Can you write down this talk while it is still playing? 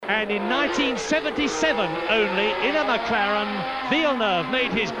And in 1977 only, in a McLaren, Villeneuve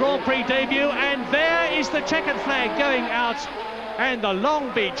made his Grand Prix debut, and there is the checkered flag going out. And the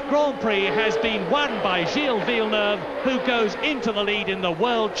Long Beach Grand Prix has been won by Gilles Villeneuve, who goes into the lead in the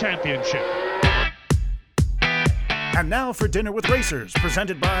World Championship. And now for Dinner with Racers,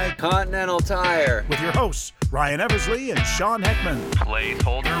 presented by Continental Tire, with your hosts, Ryan Eversley and Sean Heckman.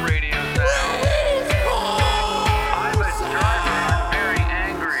 Placeholder radio sound. I'm a driver. I'm very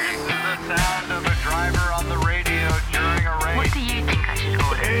angry. This is the sound of a driver on the radio during a race. What do you think I should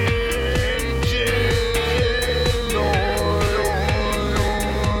order?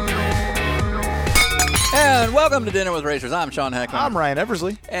 And welcome to Dinner with Racers. I'm Sean Heckman. I'm Ryan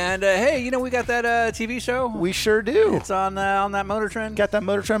Eversley. And hey, you know we got that TV show? We sure do. It's on that Motor Trend. Got that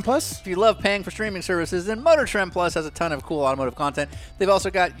Motor Trend Plus? If you love paying for streaming services, then Motor Trend Plus has a ton of cool automotive content. They've also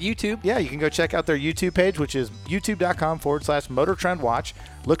got YouTube. Yeah, you can go check out their YouTube page, which is youtube.com/Motor Trend Watch.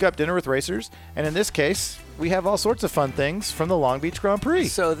 Look up Dinner with Racers. And in this case, we have all sorts of fun things from the Long Beach Grand Prix.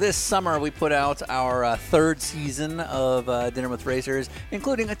 So this summer we put out our third season of Dinner with Racers,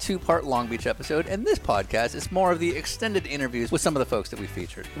 including a 2-part Long Beach episode. And this podcast is more of the extended interviews with some of the folks that we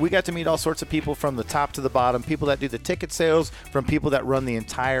featured. We got to meet all sorts of people from the top to the bottom, people that do the ticket sales, from people that run the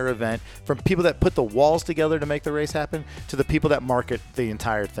entire event, from people that put the walls together to make the race happen, to the people that market the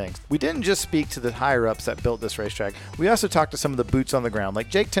entire thing. We didn't just speak to the higher-ups that built this racetrack. We also talked to some of the boots on the ground, like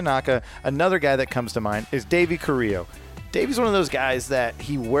Jake Tanaka. Another guy that comes to mind is Davey Carrillo. Davey's one of those guys that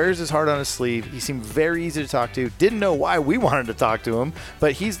he wears his heart on his sleeve. He seemed very easy to talk to. Didn't know why we wanted to talk to him,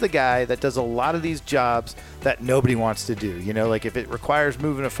 but he's the guy that does a lot of these jobs that nobody wants to do. You know, like if it requires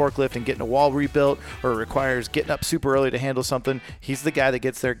moving a forklift and getting a wall rebuilt, or it requires getting up super early to handle something, he's the guy that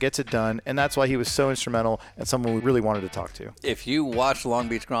gets there, gets it done, and that's why he was so instrumental and someone we really wanted to talk to. If you watch Long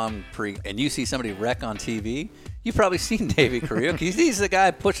Beach Grand Prix and you see somebody wreck on TV, you've probably seen Davey Carrillo. He's the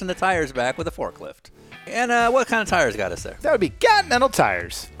guy pushing the tires back with a forklift. And what kind of tires got us there? That would be Continental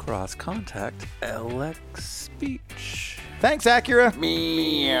Tires. Cross Contact LX Speech. Thanks, Acura.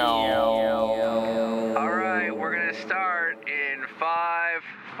 All right, we're going to start in 5,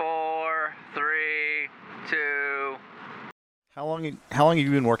 4, 3, 2. How long have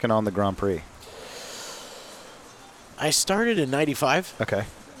you been working on the Grand Prix? I started in 95. Okay.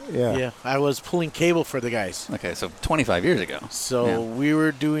 Yeah. I was pulling cable for the guys. Okay, so 25 years ago. So we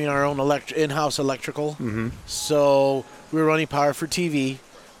were doing our own in-house electrical. Mm-hmm. So we were running power for TV,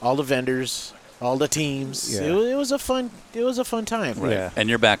 all the vendors, all the teams. Yeah. It was a fun time. Right. Yeah. And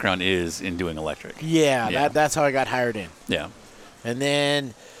your background is in doing electric. Yeah. That's how I got hired in. Yeah. And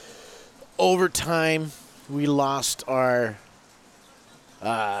then over time, we lost our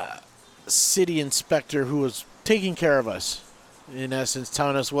city inspector who was taking care of us. In essence,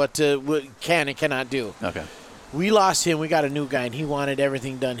 telling us what can and cannot do. Okay. We lost him. We got a new guy, and he wanted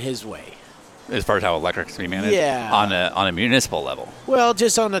everything done his way. As far as how electric's to be managed? Yeah. On a municipal level? Well,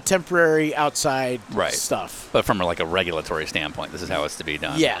 just on the temporary outside Right. stuff. But from like a regulatory standpoint, this is how it's to be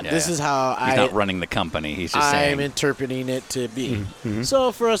done. Yeah, this is how He's not running the company. He's just I'm saying. interpreting it to be. Mm-hmm.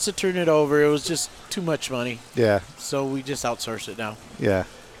 So for us to turn it over, it was just too much money. Yeah. So we just outsource it now. Yeah.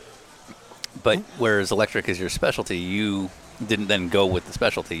 But whereas electric is your specialty, you didn't then go with the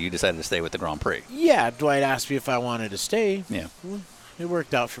specialty. You decided to stay with the Grand Prix. Yeah, Dwight asked me if I wanted to stay. Yeah. It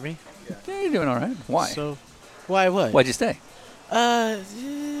worked out for me. Yeah, you're doing all right. Why? So, why what? Why'd you stay?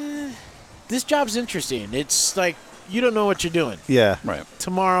 This job's interesting. It's like you don't know what you're doing. Yeah. Right.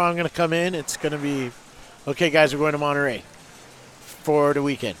 Tomorrow I'm going to come in. It's going to be, okay, guys, we're going to Monterey for the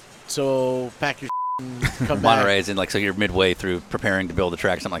weekend. So pack your and come back. Monterey's in so you're midway through preparing to build a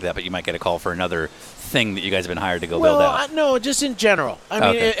track, something like that, but you might get a call for another thing that you guys have been hired to go build out. No, just in general. I mean,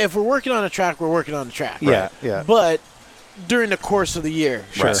 Okay. if we're working on a track, we're working on the track. Yeah. Yeah. But during the course of the year,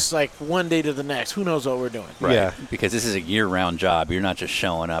 Sure. it's like one day to the next. Who knows what we're doing? Right. Yeah. Because this is a year-round job. You're not just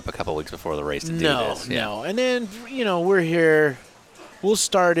showing up a couple weeks before the race to do this. Yeah. No. And then, we're here. We'll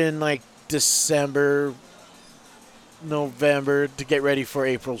start in December, November to get ready for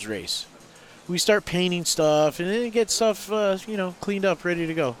April's race. We start painting stuff and then get stuff, cleaned up, ready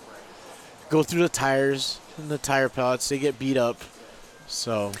to go. Go through the tires and the tire pellets. They get beat up.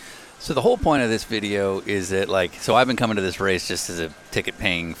 So the whole point of this video is that, so I've been coming to this race just as a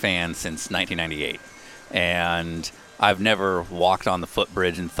ticket-paying fan since 1998. And I've never walked on the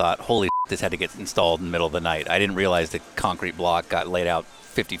footbridge and thought, holy shit, this had to get installed in the middle of the night. I didn't realize the concrete block got laid out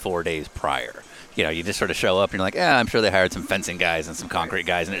 54 days prior. You just sort of show up and you're like, I'm sure they hired some fencing guys and some concrete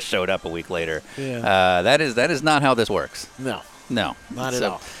guys, and it showed up a week later. Yeah. That is not how this works. No. No. Not at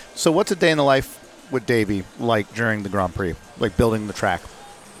all. So what's a day in the life with Davey like during the Grand Prix, like building the track?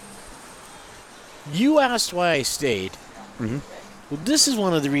 You asked why I stayed. Mm-hmm. Well, this is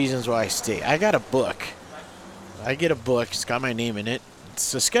one of the reasons why I stay. I got a book. I get a book. It's got my name in it.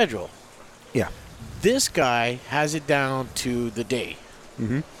 It's a schedule. Yeah. This guy has it down to the day.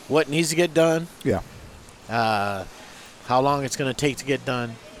 Mm-hmm. What needs to get done, Yeah. how long it's going to take to get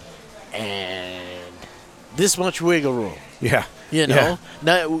done, and this much wiggle room. Yeah. You know? Yeah.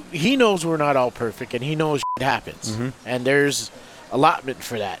 Now, he knows we're not all perfect, and he knows it happens. Mm-hmm. And there's allotment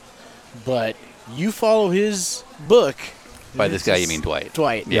for that. But you follow his book. By and this it's guy, you just- mean Dwight.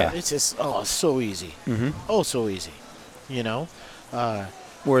 Dwight. Yeah. It's just, it's so easy. Mm-hmm. Oh, so easy. You know?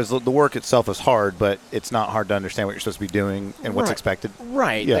 Whereas the work itself is hard, but it's not hard to understand what you're supposed to be doing and what's Right. expected.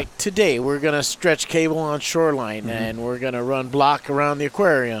 Right. Yeah. Like today, we're going to stretch cable on shoreline, and we're going to run block around the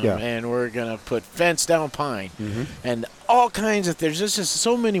aquarium, Yeah. and we're going to put fence down pine, and all kinds of there's just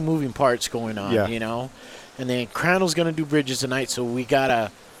so many moving parts going on, Yeah. you know. And then Crandall's going to do bridges tonight, so we got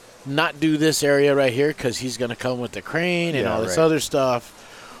to not do this area right here because he's going to come with the crane and Yeah, all this right. other stuff.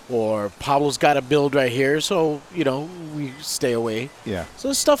 Or Pablo's got to build right here, so, you know, we stay away. Yeah.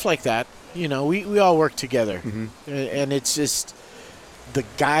 So stuff like that, you know, we all work together. Mm-hmm. And it's just the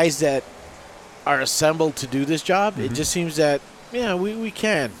guys that are assembled to do this job, it just seems that, yeah, we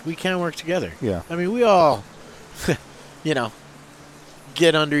can work together. Yeah. I mean, we all, you know,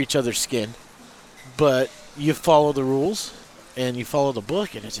 get under each other's skin, but you follow the rules and you follow the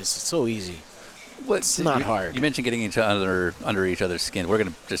book, and it's so easy. It's not hard. You mentioned getting each other under each other's skin. We're going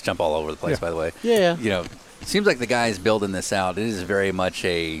to just jump all over the place, Yeah. by the way. Yeah. You know, it seems like the guys building this out, it is very much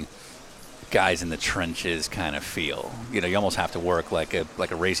a guys in the trenches kind of feel. You know, you almost have to work like a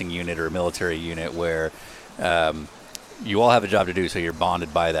racing unit or a military unit where you all have a job to do, so you're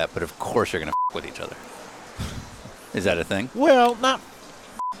bonded by that. But of course, you're going to with each other. Is that a thing? Well, not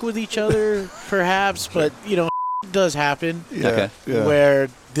with each other, perhaps, but, you know, it does happen. Yeah. Okay. Yeah. Where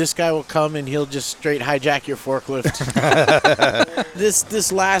this guy will come and he'll just straight hijack your forklift.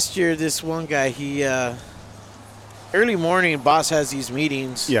 This last year, this one guy, he early morning, boss has these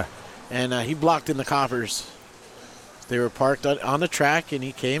meetings. Yeah. And he blocked in the coppers. They were parked on the track, and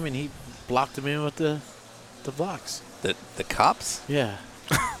he came and he blocked them in with the blocks. The cops? Yeah,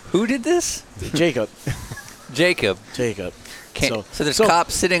 Who did this? Jacob. Jacob. So there's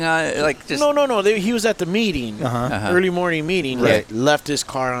cops sitting on like just No. He was at the meeting, Uh-huh. early morning meeting. Right. Left his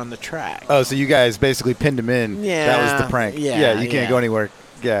car on the track. Oh, so you guys basically pinned him in. Yeah, That was the prank. yeah, You can't yeah. go anywhere.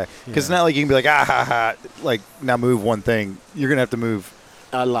 Yeah. Because it's not like you can be like, ha, ha, like, now move one thing. You're going to have to move.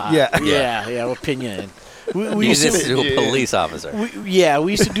 A lot. Yeah. Yeah. Opinion. We use used this to, to a police officer,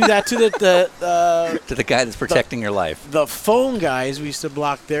 we used to do that to to the guy that's protecting your life. the phone guys. We used to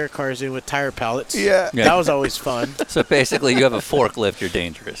block their cars in with tire pallets. Yeah. That was always fun. So basically, you have a forklift, you're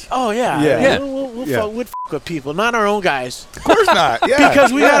dangerous. Oh yeah. Yeah. Yeah. We'll Yeah. fuck with people, not our own guys, Of course not. Yeah.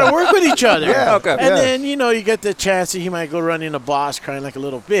 because we got to work with each other. Yeah. Okay. And Yeah. then you get the chance that he might go run in a boss crying like a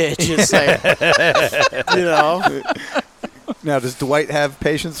little bitch. It's like, Now, does Dwight have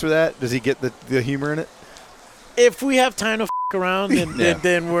patience for that? Does he get the humor in it? if we have time to around,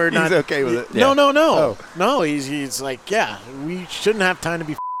 then we're not He's okay with it. No, Oh. no. He's like, yeah, we shouldn't have time to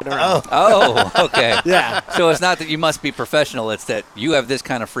be around. Oh, okay. Yeah. So it's not that you must be professional; it's that you have this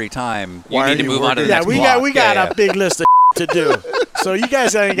kind of free time. You Why need are to you move on to the Yeah, next we block. got Yeah. a big list of to do. So you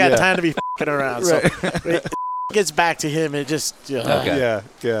guys ain't got Yeah. time to be around. So it gets back to him. It just Okay. Yeah.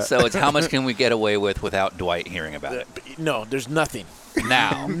 Yeah. So it's how much can we get away with without Dwight hearing about it? no, there's nothing.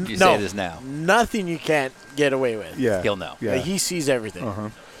 Now you No. say this now. Nothing you can't get away with. Yeah. He'll know. Yeah. Like, he sees everything.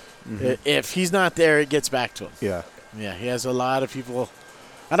 Uh-huh. If he's not there, it gets back to him. Yeah. Yeah, he has a lot of people.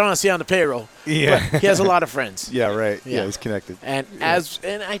 I don't want to see on the payroll. Yeah. But he has a lot of friends. Yeah, right. Yeah, Yeah. he's connected. And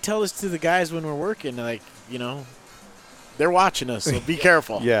and I tell this to the guys when we're working, like, they're watching us, so be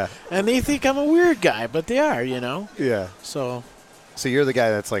careful. Yeah. And they think I'm a weird guy, but they are, Yeah. So, So you're the guy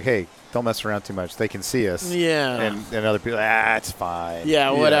that's like, hey, don't mess around too much. They can see us. yeah. And other people, it's fine.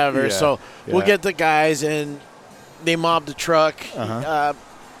 Yeah, whatever. Yeah. So we'll Yeah. get the guys, and they mob the truck. Uh-huh.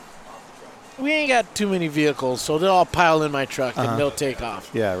 We ain't got too many vehicles, so they'll all pile in my truck, Uh-huh. and they'll take off.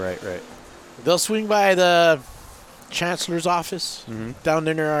 Yeah, right. They'll swing by the chancellor's office Mm-hmm. down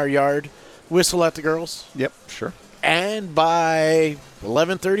near our yard, whistle at the girls, Yep, sure. and by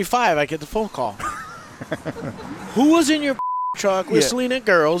 11:35, I get the phone call. Who was in your truck whistling at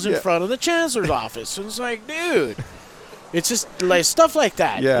girls in Yeah. front of the chancellor's office? And it's like, dude, it's just like stuff like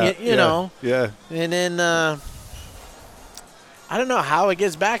that. Yeah. You know. Yeah. And then I don't know how it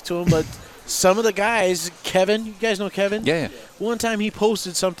gets back to him, but some of the guys, Kevin, you guys know Kevin? Yeah. One time he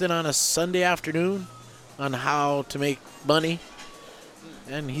posted something on a Sunday afternoon on how to make money.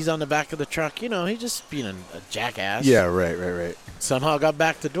 And he's on the back of the truck. He's just being a jackass. Yeah, right. Somehow got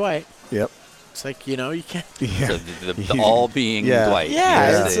back to Dwight. Yep. It's like, you can't. Yeah. So the all-being Yeah. Dwight.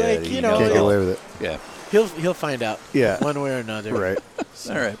 Yeah, He's it's like, You can't get away with it. Yeah. He'll find out. Yeah. One way or another. Right.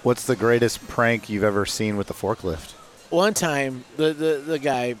 All right. What's the greatest prank you've ever seen with the forklift? One time, the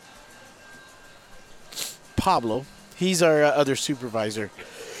guy, Pablo, he's our other supervisor.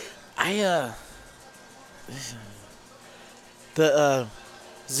 The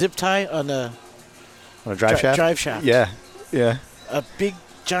zip tie on the On a drive shaft? drive shaft. Yeah. Yeah. A big,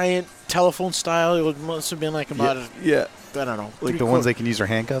 giant telephone style. It must have been like about, Yeah. I don't know. Like the ones they can use their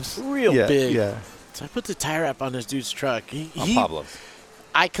handcuffs? Real Yeah. big. Yeah. So I put the tie wrap on this dude's truck. Pablo.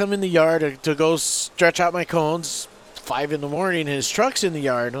 I come in the yard to go stretch out my cones. 5 in the morning, his truck's in the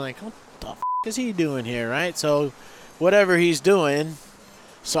yard. I'm like, what the f*** is he doing here, right? So, whatever he's doing.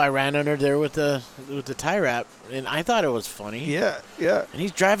 So I ran under there with the tie wrap, and I thought it was funny. Yeah. Yeah. And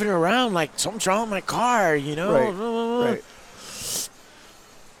he's driving around like something's wrong with my car, Right.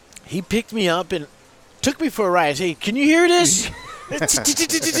 He picked me up and took me for a ride. I said, hey, can you hear this?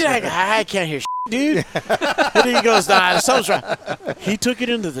 I can't hear dude. And he goes, nah, something's wrong. He took it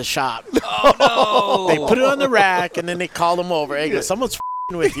into the shop. Oh, no. They put it on the rack, and then they called him over. He goes, someone's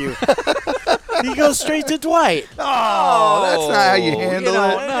with you. He goes straight to Dwight. Oh, that's not how you handle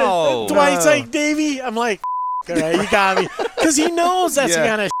it. No. Dwight's like, Davey. I'm like, all right, you got me. Because he knows that's the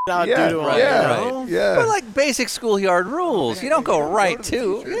kind of I'll do to him. right, you know? Yeah. But like basic schoolyard rules. You don't go right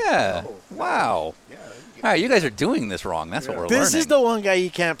to. Yeah. Wow. All right, you guys are doing this wrong. That's what we're learning. This is the one guy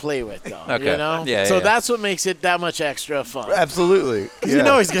you can't play with, though. Okay. You know? Yeah, so yeah. that's what makes it that much extra fun. Absolutely. Because you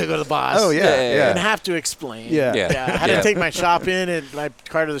know he's going to go to the boss. Oh, yeah. Yeah. And have to explain. Yeah. Yeah. I had Yeah. to take my shop in and my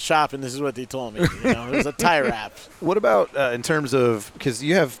car to the shop, and this is what they told me. It was a tie wrap. What about in terms of, because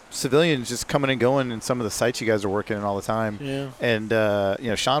you have civilians just coming and going in some of the sites you guys are working in all the time. Yeah. And,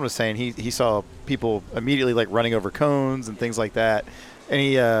 Sean was saying he saw people immediately like running over cones and things like that.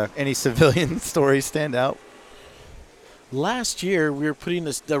 Any civilian stories stand out? Last year, we were putting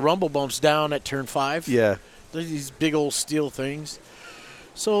the rumble bumps down at turn 5. Yeah. These big old steel things.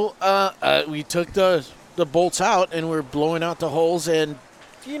 So we took the bolts out, and we're blowing out the holes, and,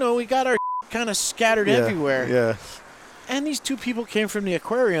 we got our kind of scattered everywhere. Yeah. And these 2 people came from the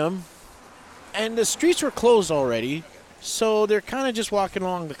aquarium, and the streets were closed already, so they're kind of just walking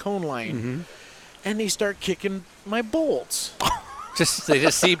along the cone line. Mm-hmm. And they start kicking my bolts. They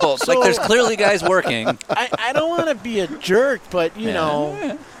just see bolts. Like there's clearly guys working. I don't want to be a jerk, but,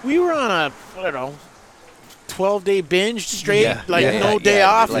 we were on a, 12-day binge straight, no day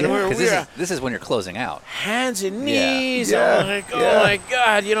off. Like, and we're this is when you're closing out. hands and knees. Yeah. I'm like, oh, my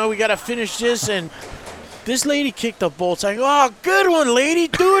God, we got to finish this. And this lady kicked the bolts. I go, oh, good one, lady.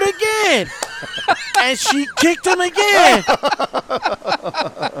 Do it again. And she kicked them again.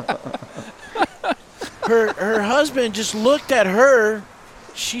 Her husband just looked at her.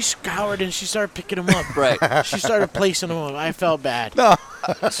 She scoured and she started picking them up. Right. She started placing them up. I felt bad. No.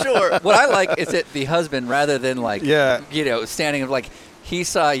 Sure. What I like is that the husband, rather than standing like he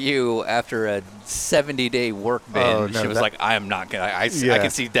saw you after a 70-day work binge. no, It was like, I am not gonna. I can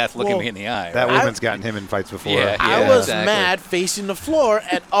see death looking me in the eye. That right? woman's gotten him in fights before. Yeah. I was exactly. mad facing the floor,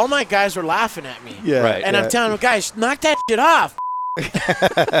 and all my guys were laughing at me. Yeah. Right. And I'm telling them, guys, knock that shit off.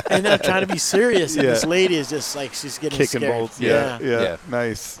 And I'm trying to be serious, and this lady is just like, she's getting Kicking scared. bolts. Yeah. Yeah.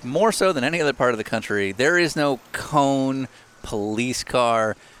 Nice. More so than any other part of the country, there is no cone, police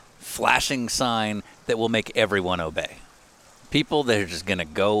car, flashing sign that will make everyone obey. People that are just going to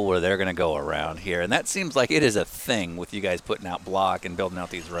go where they're going to go around here. And that seems like it is a thing with you guys putting out block and building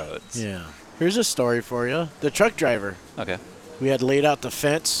out these roads. Yeah. Here's a story for you. The truck driver. Okay. We had laid out the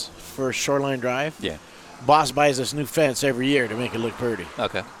fence for Shoreline Drive. Yeah. Boss buys us new fence every year to make it look pretty.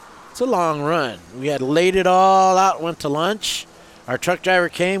 Okay. It's a long run. We had laid it all out, went to lunch. Our truck driver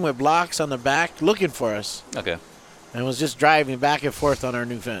came with blocks on the back looking for us Okay. and was just driving back and forth on our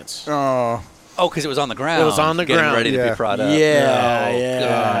new fence. Oh. Oh, because it was on the ground. It was on the getting ground. ready to Yeah. be brought up. Yeah, Oh, yeah.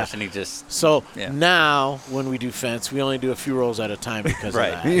 gosh. And he just... So Yeah. now when we do fence, we only do a few rolls at a time because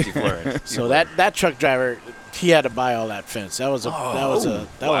Right. of that. You've learned. So that truck driver, he had to buy all that fence. That wow.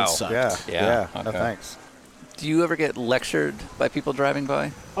 one sucked. Yeah. Yeah. No, Okay. thanks. Do you ever get lectured by people driving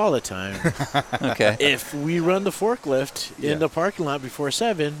by? All the time. Okay. If we run the forklift Yeah. in the parking lot before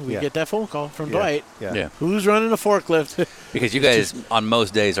 7, we Yeah. get that phone call from Yeah. Dwight. Yeah. Who's running the forklift? Because you guys, on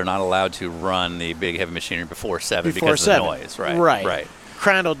most days, are not allowed to run the big heavy machinery before 7 Before because 7. of the noise. Right. Right. Right.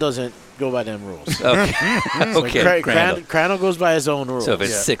 Crandall doesn't go by them rules. Okay. Okay. Crandall. Crandall goes by his own rules. So if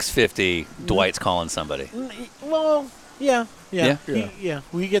it's 6:50, Dwight's calling somebody. Well, yeah. Yeah?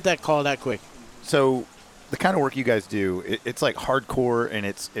 We get that call that quick. So the kind of work you guys do, it's like hardcore, and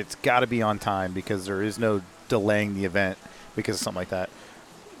it's got to be on time because there is no delaying the event because of something like that.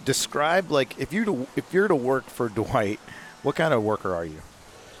 describe, like, if you're to work for Dwight, what kind of worker are you?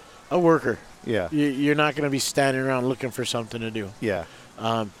 A worker. Yeah. You're not going to be standing around looking for something to do. Yeah.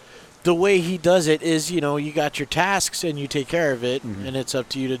 The way he does it is, you got your tasks and you take care of it, and it's up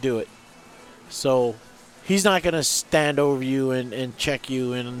to you to do it. So he's not going to stand over you and check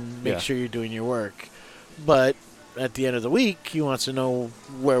you and make sure you're doing your work. But at the end of the week, he wants to know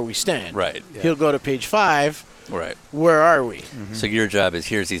where we stand. Right. Yeah. He'll go to page 5. Right. Where are we? So your job is,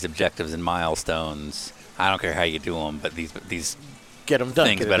 here's these objectives and milestones. I don't care how you do them, but these Get them done.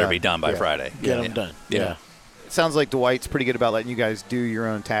 things Get it better done. be done by Yeah. Friday. Get them done. Yeah. It sounds like Dwight's pretty good about letting you guys do your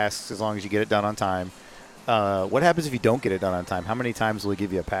own tasks as long as you get it done on time. What happens if you don't get it done on time? How many times will he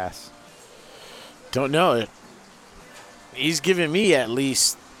give you a pass? Don't know. He's given me at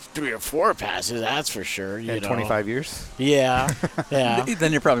least 3 or 4 passes, that's for sure. In 25 years? Yeah. Yeah.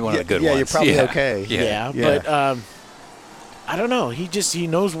 Then you're probably one of the good yeah, ones. you're probably okay. Yeah. Yeah. But I don't know. He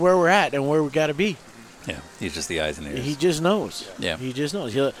knows where we're at and where we got to be. Yeah. He's just the eyes and ears. He just knows. Yeah. He just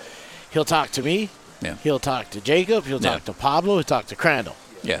knows. He'll talk to me. Yeah. He'll talk to Jacob. He'll talk to Pablo. He'll talk to Crandall.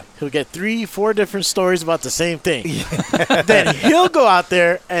 Yeah. He'll get 3, 4 different stories about the same thing. Then he'll go out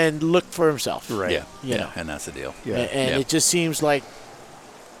there and look for himself. Right. Yeah. You Yeah. know. And that's the deal. Yeah. And it just seems like,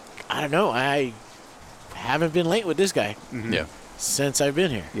 I don't know, I haven't been late with this guy Yeah. since I've been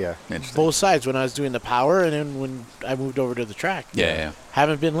here. Yeah. Interesting. Both sides, when I was doing the power and then when I moved over to the track. Yeah.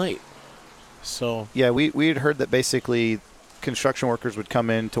 Haven't been late. So, Yeah, we had heard that basically construction workers would come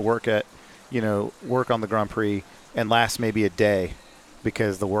in to work work on the Grand Prix and last maybe a day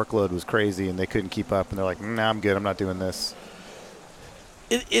because the workload was crazy and they couldn't keep up. And they're like, nah, I'm good. I'm not doing this.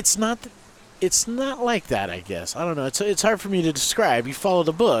 it's not like that, I guess. I don't know. It's hard for me to describe. You follow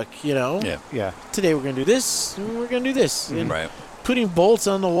the book, Yeah. Yeah. Today we're going to do this, and we're going to do this. And Right. putting bolts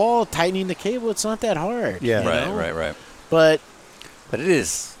on the wall, tightening the cable, it's not that hard. Yeah. you know? Right. But But it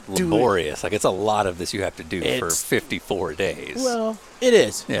is laborious. Like, it's a lot of this you have to do for It's- 54 days. well, it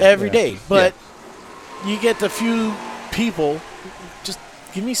is Yeah. every Yeah. day. But you get the few people, just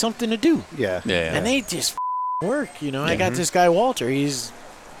give me something to do. Yeah. yeah. And they just work, I got this guy, Walter. He's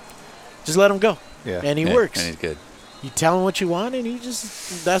just let him go. Yeah. And he Yeah, works. And he's good. You tell him what you want, and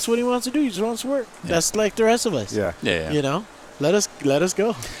that's what he wants to do. He just wants to work. Yeah. That's like the rest of us. Yeah. Yeah. Let us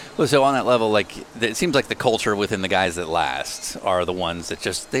go. Well, so on that level, like, it seems like the culture within the guys that last are the ones that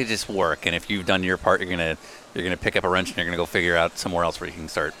just work. And if you've done your part, you're gonna pick up a wrench and you're gonna go figure out somewhere else where you can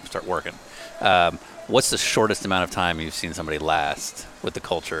start working. What's the shortest amount of time you've seen somebody last with the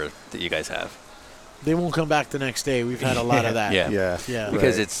culture that you guys have? They won't come back the next day. We've had a lot of that. Yeah. Yeah.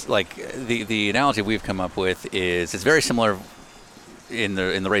 Because Right. it's like the analogy we've come up with is it's very similar in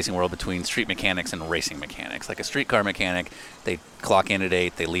the racing world between street mechanics and racing mechanics. Like a street car mechanic, they clock in at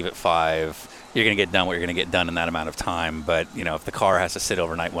 8, they leave at 5. You're going to get done what you're going to get done in that amount of time. But, if the car has to sit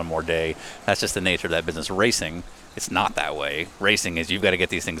overnight one more day, that's just the nature of that business. Racing, it's not that way. Racing is you've got to get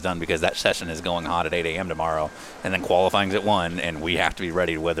these things done because that session is going hot at 8 a.m. tomorrow, and then qualifying's at 1, and we have to be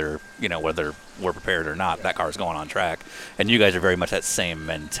ready whether we're prepared or not. That car's going on track. And you guys are very much that same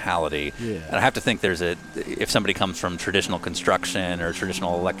mentality. Yeah. And I have to think if somebody comes from traditional construction or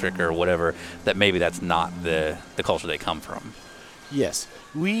traditional electric or whatever, that maybe that's not the culture they come from. Yes.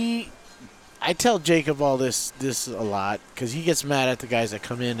 I tell Jacob all this a lot because he gets mad at the guys that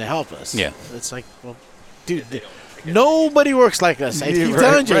come in to help us. Yeah. It's like, well, dude, nobody works like us. I keep Right,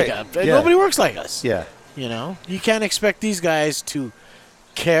 telling right. Jacob. Yeah. Nobody works like us. Yeah. You can't expect these guys to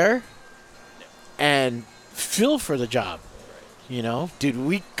care and feel for the job. Dude,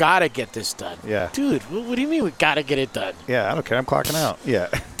 we gotta get this done. Yeah. Dude, what do you mean we gotta get it done? Yeah. I don't care. I'm clocking out. Yeah.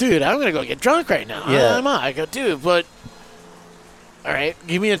 Dude, I'm gonna go get drunk right now. Yeah. I'm out. I go, dude, but all right,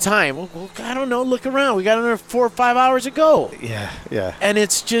 give me a time. Well, I don't know. Look around. We got another 4 or 5 hours to go, Yeah. Yeah. and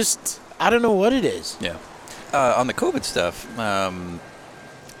it's just I don't know what it is. Yeah. On the COVID stuff,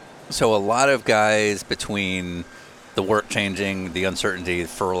 so a lot of guys between the work changing, the uncertainty,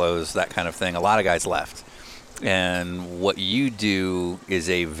 furloughs, that kind of thing, a lot of guys left. And what you do is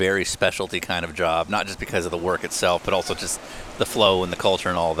a very specialty kind of job, not just because of the work itself, but also just the flow and the culture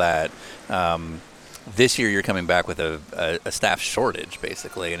and all that. This year you're coming back with a staff shortage,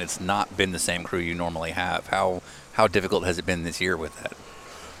 basically, and it's not been the same crew you normally have. How difficult has it been this year with that?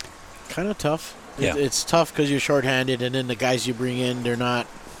 Kind of tough. Yeah. It's tough because you're shorthanded, and then the guys you bring in, they're not.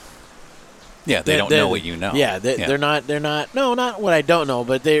 Yeah, they don't know what you know. Yeah, they're not. They're not. No, not what I don't know,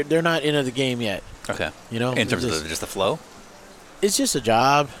 but they're not into the game yet. Okay. In terms of just the flow? It's just a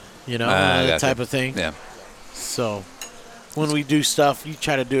job, that gotcha. type of thing. Yeah. So when we do stuff, you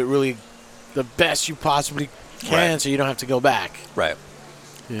try to do it really the best you possibly can, Right. so you don't have to go back. Right.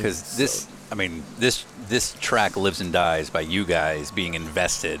 Because I mean, this track lives and dies by you guys being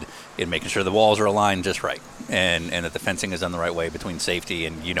invested in making sure the walls are aligned just right, and that the fencing is done the right way between safety,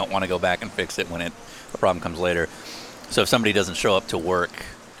 and you don't want to go back and fix it when a problem comes later. So if somebody doesn't show up to work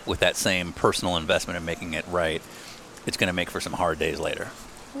with that same personal investment in making it right, it's going to make for some hard days later.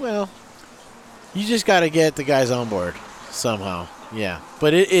 Well, you just got to get the guys on board somehow. Yeah,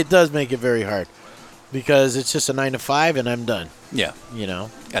 but it does make it very hard because it's just a 9 to 5 and I'm done. Yeah. You know?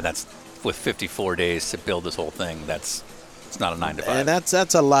 And that's with 54 days to build this whole thing. It's not a 9 to 5. And that's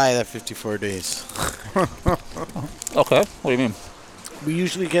a lie, that 54 days. Okay. What do you mean? We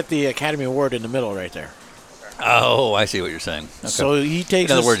usually get the Academy Award in the middle right there. Oh, I see what you're saying. Okay. So he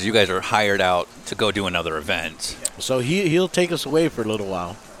takes In other us, words, you guys are hired out to go do another event. So he'll take us away for a little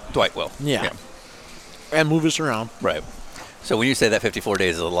while. Dwight will. Yeah. And move us around. Right. So when you say that 54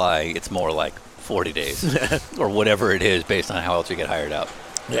 days is a lie, it's more like 40 days or whatever it is based on how else you get hired out.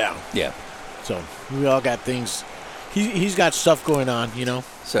 Yeah. Yeah. So we all got things. He's got stuff going on, you know.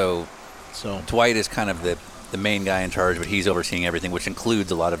 So Dwight is kind of the main guy in charge, but he's overseeing everything, which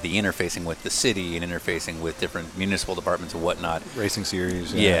includes a lot of the interfacing with the city and interfacing with different municipal departments and whatnot. Racing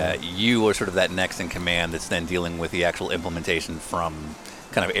series. Yeah. You are sort of that next in command that's then dealing with the actual implementation from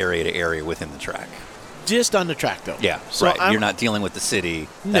kind of area to area within the track. Just on the track, though. Yeah, So right. You're not dealing with the city.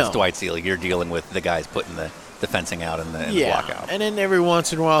 That's No. Dwight's deal. You're dealing with the guys putting the fencing out and the block out. And then every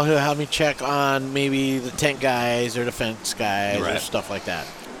once in a while he'll have me check on maybe the tent guys or the fence guys or Right. stuff like that.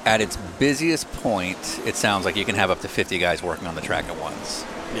 At its busiest point, it sounds like you can have up to 50 guys working on the track at once.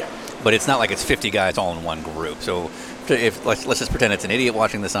 Yeah. But it's not like it's 50 guys all in one group. So if let's just pretend it's an idiot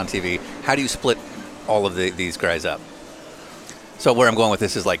watching this on TV. How do you split all of these guys up? So where I'm going with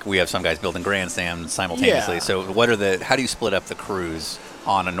this is like we have some guys building grandstands simultaneously. Yeah. So how do you split up the crews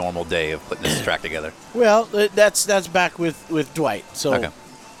on a normal day of putting this track together? Well, that's back with Dwight. So Okay.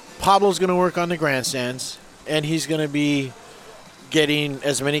 Pablo's going to work on the grandstands, and he's going to be getting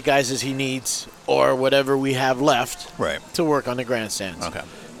as many guys as he needs or whatever we have left Right. to work on the grandstands. Okay.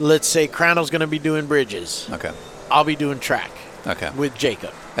 Let's say Crandall's going to be doing bridges. Okay. I'll be doing track Okay. with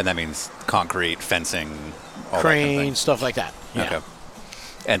Jacob. And that means concrete, fencing, all that Crane, kind of thing. stuff like that. Yeah. Okay.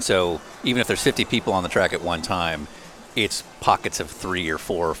 And so even if there's 50 people on the track at one time, it's pockets of 3 or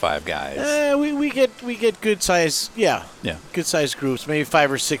 4 or 5 guys. We get good size, yeah, Yeah. good size groups, maybe 5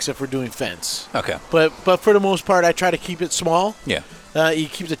 or 6 if we're doing fence. Okay. But for the most part, I try to keep it small. Yeah. You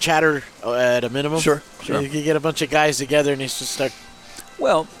keep the chatter at a minimum. Sure. You can get a bunch of guys together and it's just start.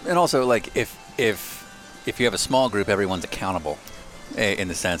 Well, and also like if you have a small group, everyone's accountable in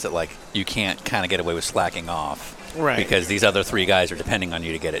the sense that like you can't kind of get away with slacking off. Right. Because these other 3 guys are depending on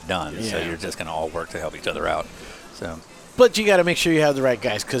you to get it done. So Yeah. you're just going to all work to help each other out. So. But you got to make sure you have the right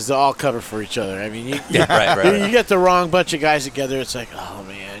guys because they'll all cover for each other. I mean, you Right. get the wrong bunch of guys together. It's like, oh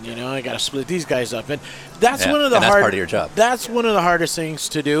man, I got to split these guys up, and that's Yeah, one of the and that's part of your job. That's one of the hardest things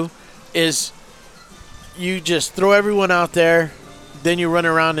to do, is you just throw everyone out there, then you run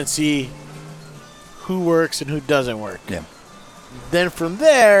around and see who works and who doesn't work. Yeah. Then from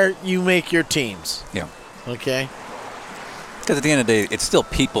there, you make your teams. Yeah. Okay. Because at the end of the day, it's still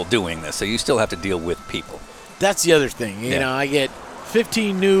people doing this, so you still have to deal with people. That's the other thing. You Yeah. know, I get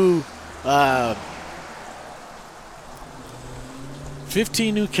 15 new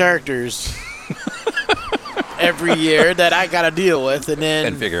characters every year that I got to deal with, and then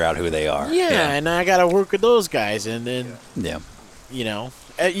And figure out who they are. yeah, and I got to work with those guys, and then Yeah.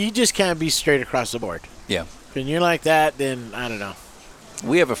 you just can't be straight across the board. Yeah. When you're like that, then I don't know.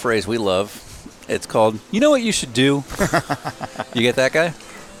 We have a phrase we love. It's called, you know what you should do? You get that guy?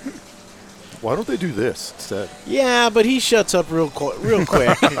 Why don't they do this instead? Yeah, but he shuts up real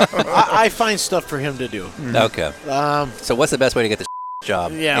quick. I find stuff for him to do. Okay. So what's the best way to get the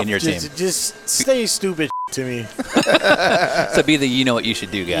job Yeah, in your team? just stay stupid to me. So be the you know what you should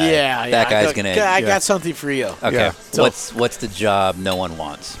do guy. Yeah, That guy's going to... I got something for you. Okay. Yeah. So- What's the job no one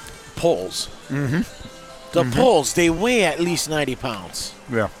wants? Poles. Mm-hmm. The poles, they weigh at least 90 pounds.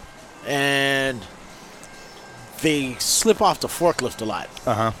 Yeah. And they slip off the forklift a lot.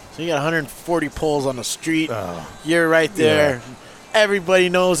 Uh-huh. So you got 140 poles on the street. You're right there. Everybody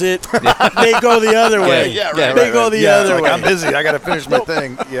knows it. They go the other way. They go the other like, way. I'm busy. I got to finish my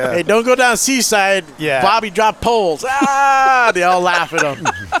thing. Yeah. Hey, don't go down Seaside. Yeah. Bobby dropped poles. They all laugh at him.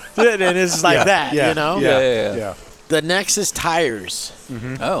 And it's like that, yeah. you know? Yeah. The next is tires.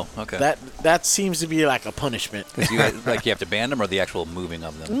 Oh, okay. That seems to be like a punishment. Because you have to ban them or the actual moving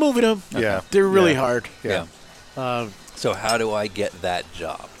of them? Moving them. Yeah. They're really Yeah. hard. Yeah. So how do I get that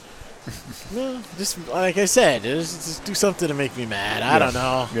job? Well, just like I said, just do something to make me mad. I don't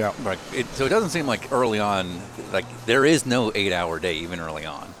know. Yeah. So it doesn't seem like early on, like there is no 8-hour day even early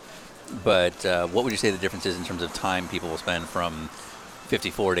on. But what would you say the difference is in terms of time people will spend from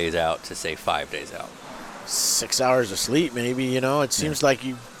 54 days out to, say, 5 days out? 6 hours of sleep, maybe. It seems like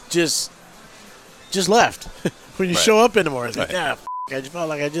you just left when you show up in the morning. It's like, I just felt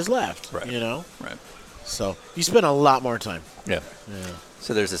like I just left. Right. Right. So you spend a lot more time. Yeah.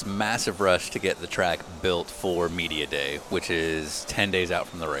 So there's this massive rush to get the track built for Media Day, which is 10 days out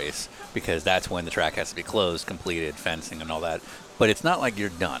from the race, because that's when the track has to be closed, completed, fencing, and all that. But it's not like you're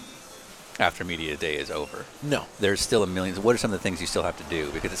done after Media Day is over. No. There's still a million. What are some of the things you still have to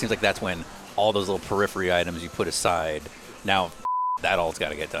do? Because it seems like that's when all those little periphery items you put aside, now that all's got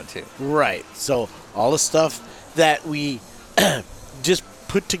to get done too. Right. So all the stuff that we just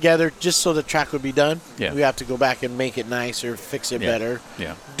put together just so the track would be done, we have to go back and make it nicer, fix it better,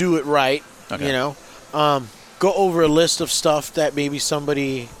 do it right, go over a list of stuff that maybe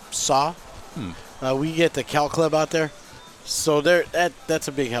somebody saw. We get the Cal Club out there. So that's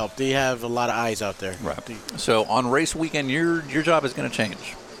a big help. They have a lot of eyes out there. Right. So on race weekend, your job is going to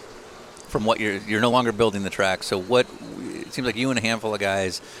change from what you're no longer building the track. So it seems like you and a handful of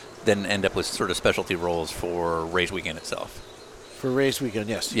guys then end up with sort of specialty roles for race weekend itself. For race weekend,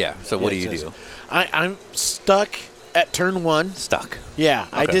 yes. Yeah. So what do you do? I'm stuck at turn 1. Stuck. Yeah.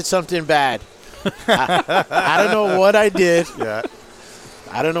 Okay. I did something bad. I don't know what I did. Yeah.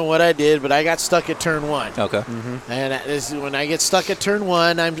 I don't know what I did, but I got stuck at turn 1. Okay. Mm-hmm. And this is when I get stuck at turn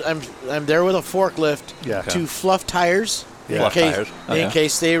 1, I'm there with a forklift to fluff tires. Yeah. In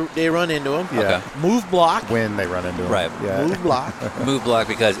case they run into them. Yeah. Okay. Move block. When they run into them. Right. Yeah. Move block. Move block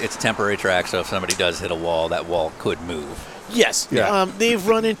because it's a temporary track, so if somebody does hit a wall, that wall could move. Yes. Yeah. They've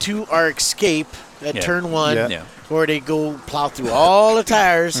run into our escape at turn 1, Yeah. where they go plow through all the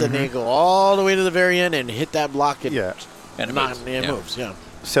tires and they go all the way to the very end and hit that block. And And it moves.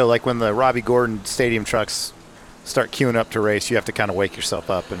 So, like when the Robbie Gordon Stadium trucks start queuing up to race, you have to kind of wake yourself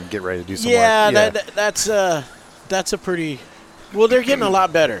up and get ready to do some work. That's a pretty. Well, they're getting a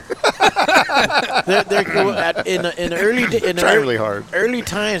lot better. Really hard. Early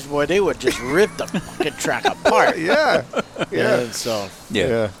times, boy, they would just rip the fucking track apart. Yeah. And so.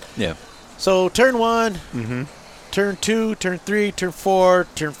 Yeah. So turn 1, turn 2, turn 3, turn 4,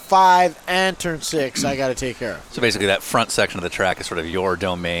 turn 5, and turn 6. I got to take care of. So basically, that front section of the track is sort of your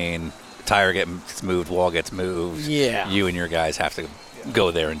domain. Tire gets moved, wall gets moved. Yeah. You and your guys have to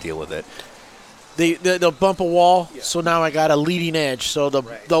go there and deal with it. They'll bump a wall, so now I got a leading edge. So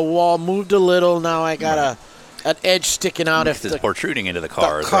the wall moved a little. Now I got an edge sticking out. If it's protruding into the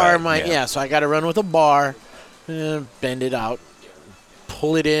car. The car might, so I got to run with a bar, bend it out,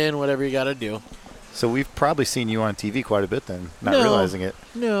 pull it in, whatever you got to do. So we've probably seen you on TV quite a bit then, not realizing it.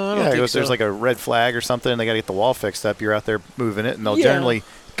 No, I don't think so. There's like a red flag or something, and they got to get the wall fixed up. You're out there moving it, and they'll generally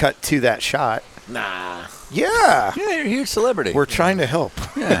cut to that shot. Nah. Yeah. Yeah, you're a huge celebrity. We're trying to help.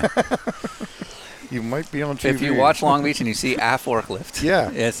 Yeah. You might be on TV. If you watch Long Beach and you see a forklift,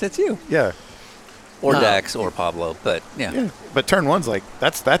 yes, it's you. Yeah. Or Dax or Pablo, but But turn 1's like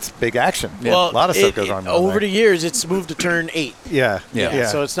that's big action. Yeah. Well, a lot of stuff goes on over the years. It's moved to turn 8. Yeah.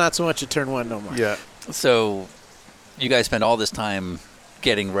 So it's not so much a turn 1 no more. Yeah. So you guys spend all this time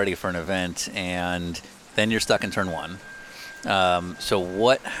getting ready for an event, and then you're stuck in turn 1. So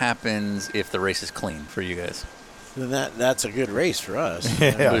what happens if the race is clean for you guys? Then that's a good race for us.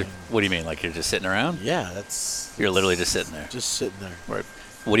 Yeah. What do you mean? Like you're just sitting around? Yeah, You're literally just sitting there. Just sitting there. Right.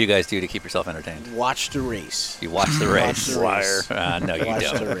 What do you guys do to keep yourself entertained? Watch the race. You watch the race. Watch the race. No, you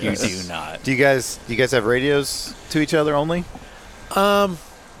Watch the don't. You race. do not. Do you guys have radios to each other only? I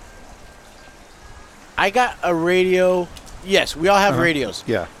got a radio. Yes, we all have radios.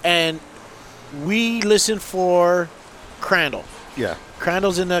 Yeah. And we listen for Crandall. Yeah.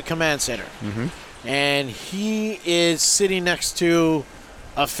 Crandall's in the command center. Mm-hmm. And he is sitting next to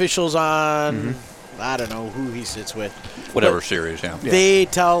officials on, I don't know who he sits with. Whatever But series, yeah. They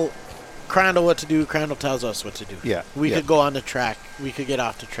tell Crandall what to do. Crandall tells us what to do. Yeah. We could go on the track. We could get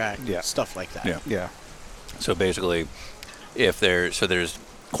off the track. Yeah. Stuff like that. Yeah. Yeah. So basically, there's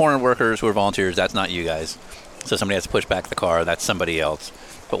corner workers who are volunteers. That's not you guys. So somebody has to push back the car. That's somebody else.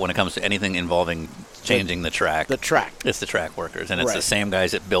 But when it comes to anything involving changing the track, it's the track workers, and it's the same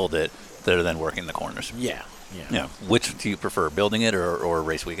guys that build it that are then working the corners. Yeah. Which do you prefer, building it or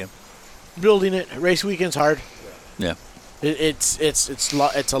race weekend? Building it. Race weekend's hard. Yeah.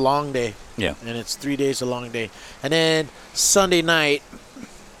 It's a long day. Yeah. And it's 3 days a long day. And then Sunday night,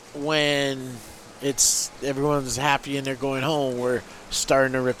 when everyone's happy and they're going home, we're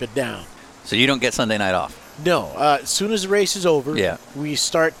starting to rip it down. So you don't get Sunday night off? No. As soon as the race is over, we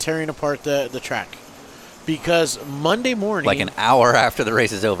start tearing apart the track. Because Monday morning... Like an hour after the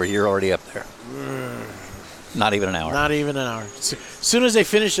race is over, you're already up there. Not even an hour. Not even an hour. As soon as they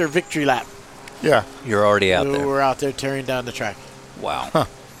finish their victory lap, Yeah. You're already out there. we're out there tearing down the track. Wow.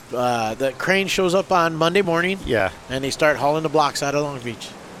 The crane shows up on Monday morning, Yeah. and they start hauling the blocks out of Long Beach.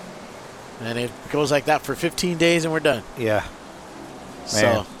 And it goes like that for 15 days, and we're done. Yeah.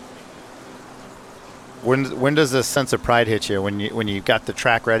 So When does this sense of pride hit you? When you got the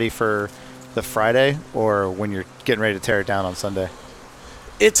track ready for the Friday, or when you're getting ready to tear it down on Sunday?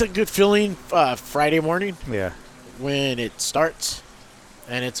 it's a good feeling Friday morning Yeah. when it starts,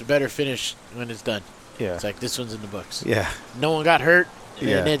 and it's a better finish when it's done. Yeah. It's like this one's in the books. Yeah. No one got hurt,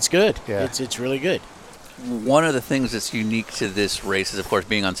 Yeah. and it's good. Yeah. It's really good. One of the things that's unique to this race is, of course,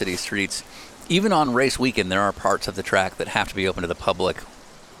 being on city streets. Even on race weekend, there are parts of the track that have to be open to the public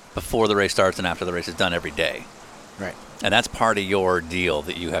before the race starts and after the race is done every day. Right. And that's part of your deal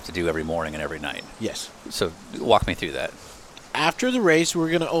that you have to do every morning and every night. Yes. So walk me through that. After the race, we're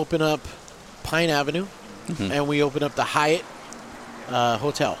going to open up Pine Avenue, and we open up the Hyatt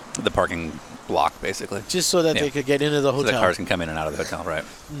Hotel, The parking block, basically. just so that Yeah. they could get into the So that hotel. cars can come in and out of the hotel, right?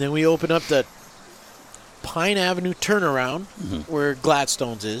 And then we open up the Pine Avenue turnaround where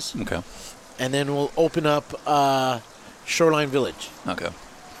Gladstone's is, Okay. and then we'll open up Shoreline Village, Okay.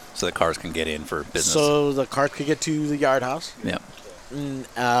 So the cars can get in for business. so the cars could get to the yard house. Yeah. And,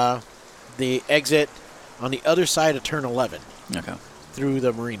 the exit on the other side of turn 11 Okay. through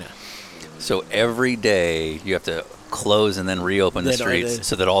the marina. So every day you have to close and then reopen the Then, streets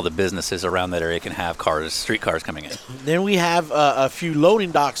so that all the businesses around that area can have cars, street cars coming in. Then we have a few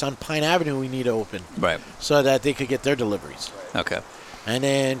loading docks on Pine Avenue we need to open Right. so that they could get their deliveries. Okay. And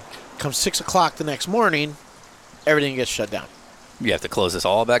then come 6 o'clock the next morning, everything gets shut down. You have to close this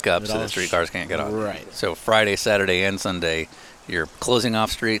all back up It so all the street cars can't get on. Right. So Friday, Saturday, and Sunday, you're closing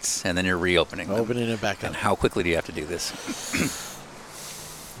off streets and then you're reopening them. Opening it back up. And how quickly do you have to do this?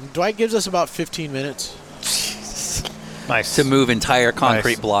 Dwight gives us about 15 minutes. Nice. To move entire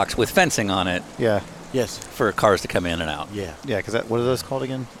concrete Nice. blocks with fencing on it Yeah. Yes. for cars to come in and out. Yeah. Yeah, because what are those called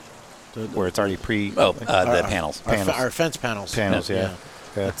again? Where it's already pre... Oh, the panels. Our fence panels. Panels, yeah.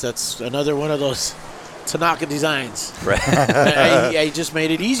 Yeah. That's another one of those Tanaka designs. Right. I just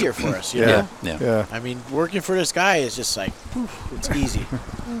made it easier for us, you know? Yeah. Yeah. I mean, working for this guy is just like, poof, it's easy.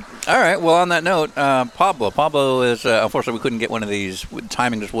 All right. Well, on that note, Pablo. Pablo is, unfortunately, we couldn't get one of these.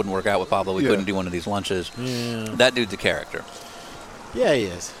 Timing just wouldn't work out with Pablo. We Yeah. couldn't do one of these lunches. Yeah. That dude's a character. Yeah, he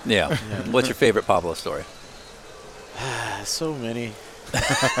is. Yeah. What's your favorite Pablo story? So many.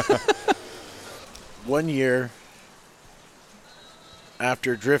 One year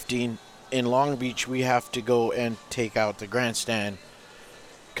after drifting in Long Beach, we have to go and take out the grandstand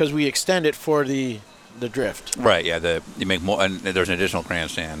because we extend it for the drift. Right. Yeah. You make more, and there's an additional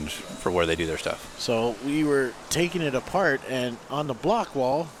grandstand for where they do their stuff. So we were taking it apart, and on the block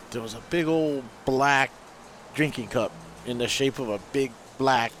wall, there was a big old black drinking cup in the shape of a big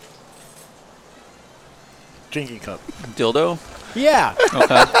black drinking cup. Dildo? Yeah.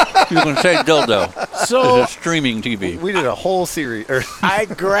 Okay. You can say dildo. So It's a streaming TV. We did a whole series. I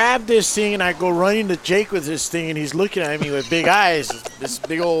grabbed this thing and I go running to Jake with this thing, and he's looking at me with big eyes. This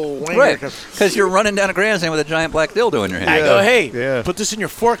big old wanger. Right. Because you're running down a grandstand with a giant black dildo in your hand. I go, hey, Yeah. put this in your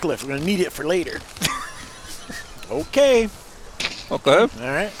forklift. We're going to need it for later. Okay. Okay. All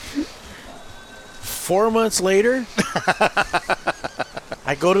right. 4 months later,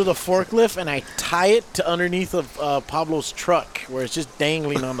 I go to the forklift and I tie it to underneath of Pablo's truck where it's just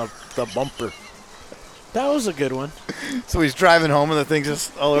dangling on the bumper. That was a good one. So he's driving home and the thing's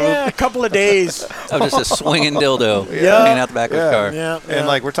just all over. Yeah, a couple of days. Oh, just a swinging dildo Yeah. hanging out the back of his car. Yeah. And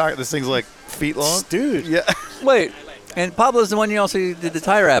like we're talking, this thing's like feet long. Dude. Yeah. Wait, and Pablo's the one you also did the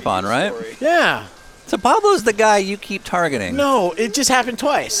tie wrap on, right? Yeah. So Pablo's the guy you keep targeting. No, it just happened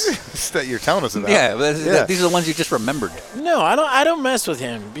twice. That you're telling us about. Yeah, but Yeah. these are the ones you just remembered. No, I don't mess with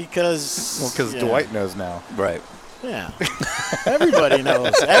him because. Well, because yeah. Dwight knows now. Right. Yeah. Everybody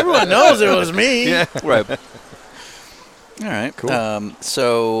knows. Everyone knows it was me. Yeah. Right. All right. Cool.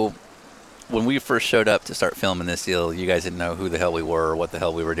 So when we first showed up to start filming this deal, you guys didn't know who the hell we were or what the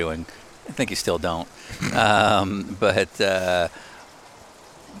hell we were doing. I think you still don't. But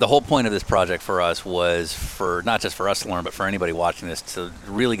the whole point of this project for us was for not just for us to learn, but for anybody watching this to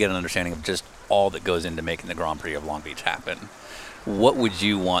really get an understanding of just all that goes into making the Grand Prix of Long Beach happen. What would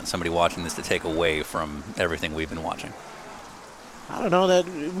you want somebody watching this to take away from everything we've been watching? I don't know, that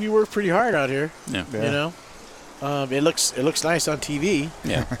we work pretty hard out here. Yeah. Yeah. You know, it looks nice on TV,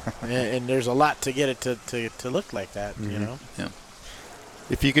 Yeah. and there's a lot to get it to look like that. You know, Yeah.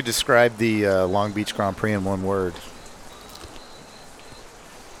 If you could describe the Long Beach Grand Prix in one word,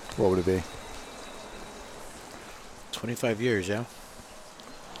 what would it be? 25 years, yeah.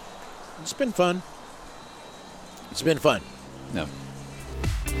 It's been fun. It's been fun. No.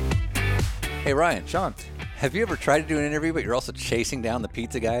 Hey, Ryan. Sean. Have you ever tried to do an interview, but you're also chasing down the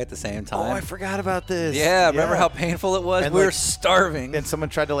pizza guy at the same time? Oh, I forgot about this. Yeah, remember how painful it was? And We were like- starving. And someone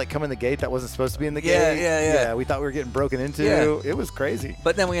tried to like come in the gate that wasn't supposed to be in the Yeah, gate. yeah. We thought we were getting broken into. Yeah. It was crazy.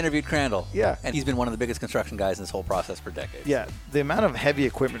 But then we interviewed Crandall. Yeah. And he's been one of the biggest construction guys in this whole process for decades. Yeah, the amount of heavy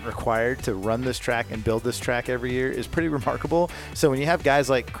equipment required to run this track and build this track every year is pretty remarkable. So when you have guys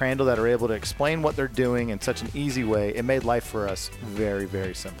like Crandall that are able to explain what they're doing in such an easy way, it made life for us very,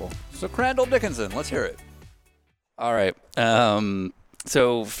 very simple. So Crandall Dickinson, let's hear it. All right.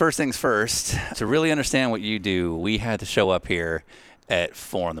 So first things first, to really understand what you do, we had to show up here at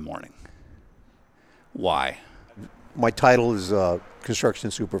 4 a.m. Why? My title is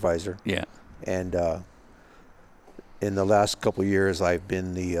construction supervisor, Yeah. and in the last couple of years, I've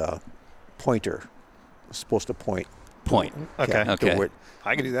been the pointer. I'm supposed to point. Point. Okay. Yeah, Okay. to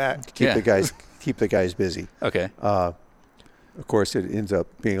I can do that. keep Yeah. the guys busy. Okay. Of course, it ends up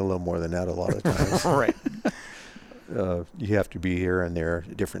being a little more than that a lot of times. Right. You have to be here and there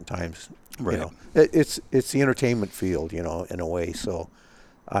at different times. Right. You know, it's the entertainment field, you know, in a way. So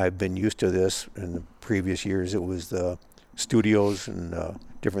I've been used to this. In the previous years, it was the studios and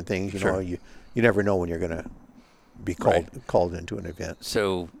different things. You Sure. know, you never know when you're going to be called into an event.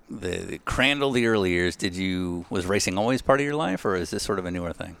 So the Crandall, the early years, was racing always part of your life, or is this sort of a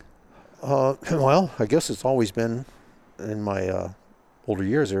newer thing? Well, I guess it's always been in my older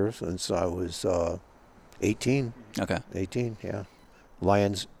years there since I was 18. Okay. 18, yeah.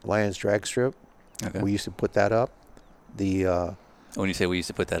 Lions drag strip. Okay. We used to put that up. The When you say we used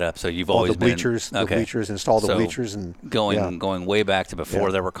to put that up, so you've all always the bleachers, been install the So bleachers, and going way back to before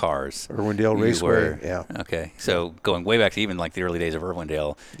Yeah. there were cars. Irwindale You Raceway. were- Yeah. Okay. So going way back to even like the early days of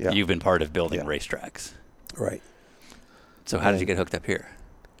Irwindale, Yeah. you've been part of building Yeah. racetracks. Right. So how did you get hooked up here?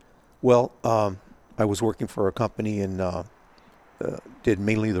 Well, I was working for a company and did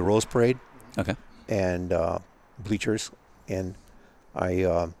mainly the Rose Parade Okay. and bleachers, and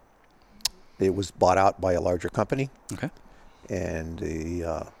it was bought out by a larger company. Okay. And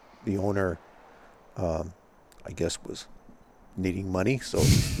the owner, I guess, was needing money, so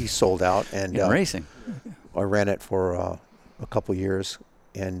he sold out. And In racing. I ran it for a couple years,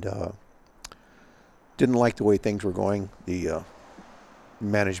 and didn't like the way things were going. The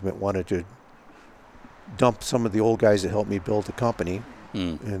management wanted to dump some of the old guys that helped me build the company,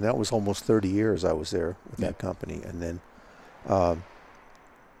 and that was almost 30 years I was there with that company, and then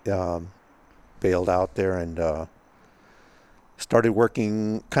bailed out there and started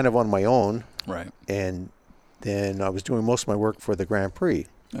working kind of on my own. Right. And then I was doing most of my work for the Grand Prix,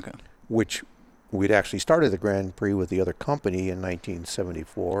 Okay. which we'd actually started the Grand Prix with the other company in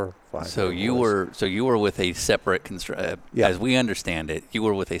 1974. So you were with a separate Yeah. as we understand it, you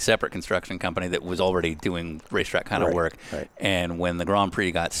were with a separate construction company that was already doing racetrack kind of Right, work. right. And when the Grand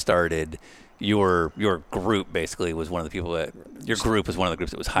Prix got started, your group basically was one of the people that was one of the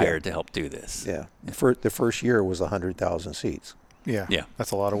groups that was hired to help do this. Yeah. The first year was 100,000 seats. Yeah. Yeah.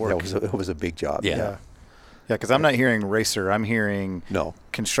 That's a lot of work. It was a big job. Yeah. Yeah. Yeah, because I'm not hearing racer. I'm hearing No.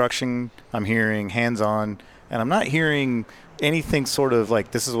 construction. I'm hearing hands-on. And I'm not hearing anything sort of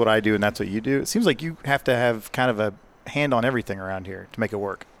like this is what I do and that's what you do. It seems like you have to have kind of a hand on everything around here to make it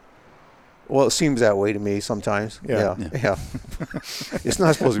work. Well, it seems that way to me sometimes. Yeah. Yeah. It's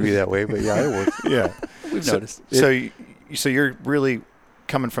not supposed to be that way, but yeah, it works. Yeah. We've noticed. So you're really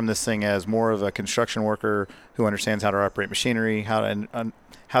coming from this thing as more of a construction worker who understands how to operate machinery, how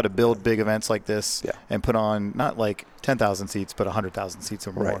to build big events like this, Yeah. and put on not like 10,000 seats, but 100,000 seats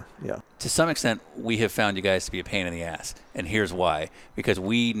or more. Right. Yeah. To some extent, we have found you guys to be a pain in the ass. And here's why. Because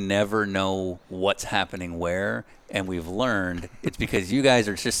we never know what's happening where, and we've learned it's because you guys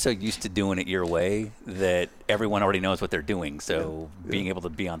are just so used to doing it your way that everyone already knows what they're doing. So being able to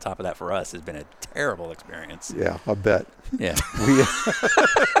be on top of that for us has been a terrible experience. Yeah, I bet. Yeah.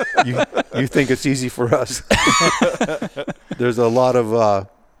 You think it's easy for us. There's a lot of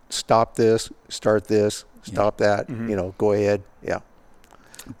stop this, start this, stop that, go ahead. Yeah.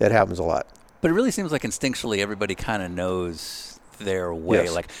 That happens a lot. But it really seems like instinctually everybody kind of knows their way.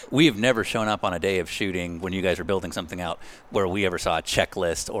 Yes. Like, we have never shown up on a day of shooting when you guys are building something out where we ever saw a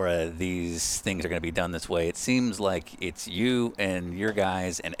checklist or these things are going to be done this way. It seems like it's you and your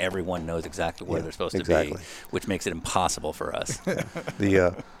guys and everyone knows exactly where they're supposed to be, which makes it impossible for us.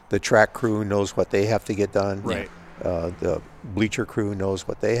 The track crew knows what they have to get done. Right. The bleacher crew knows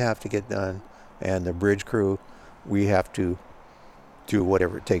what they have to get done. And the bridge crew, we have to do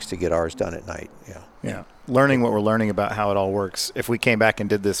whatever it takes to get ours done at night. Yeah. Yeah. Learning what we're learning about how it all works. If we came back and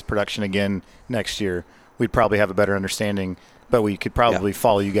did this production again next year, we'd probably have a better understanding but we could probably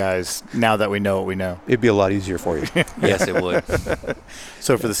follow you guys now that we know what we know. It'd be a lot easier for you. Yes, it would.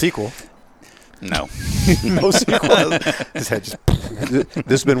 So for the sequel, No. no sequel. His head just This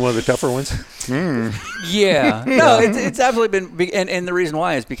has been one of the tougher ones. Yeah. No, it's absolutely been, and the reason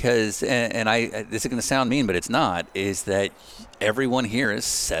why is because, and this is going to sound mean, but it's not, is that everyone here is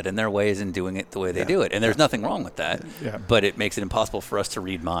set in their ways and doing it the way they do it. And there's nothing wrong with that, but it makes it impossible for us to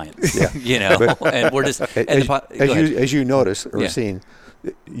read minds, you know, and we're just, as you notice or Yeah. seen,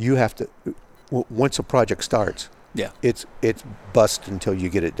 you have to, once a project starts, yeah. it's bust until you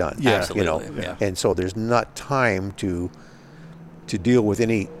get it done. Yeah. Absolutely. You know? Yeah. And so there's not time to deal with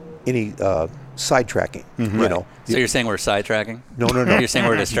any sidetracking. You know. So you're saying we're sidetracking? No. You're saying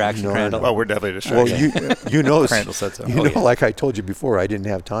we're a distraction, No, Crandall? well, we're definitely Well, distracted. you know, Crandall said so. You know, like I told you before, I didn't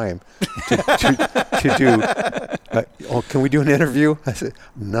have time to do. Can we do an interview? I said,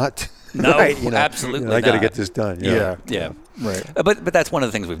 not. No, right, you know, absolutely you know, I got to not. get this done. Yeah. Right. But that's one of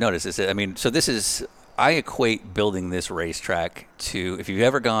the things we've noticed is that, I mean, so this is, I equate building this racetrack to, if you've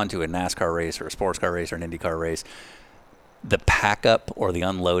ever gone to a NASCAR race or a sports car race or an IndyCar race, the pack up or the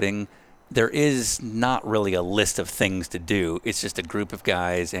unloading, there is not really a list of things to do. It's just a group of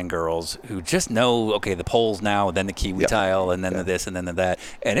guys and girls who just know, okay, the poles now, then the kiwi tile, and then the this, and then the that.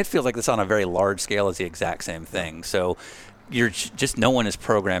 And it feels like this on a very large scale is the exact same thing. So you're just, no one is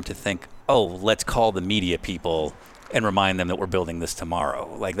programmed to think, oh, let's call the media people and remind them that we're building this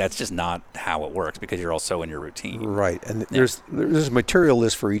tomorrow. Like, that's just not how it works because you're all so in your routine. Right, and there's a material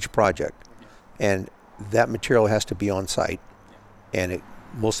list for each project, and that material has to be on site, and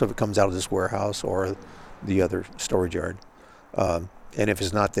most of it comes out of this warehouse or the other storage yard. And if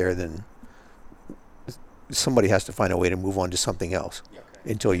it's not there, then somebody has to find a way to move on to something else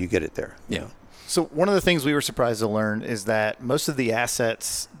until you get it there. Yeah. So one of the things we were surprised to learn is that most of the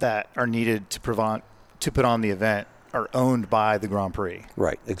assets that are needed to put on the event are owned by the Grand Prix.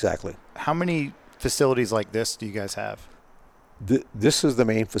 Right, exactly. How many facilities like this do you guys have? This is the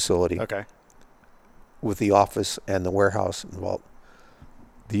main facility. Okay. With the office and the warehouse involved.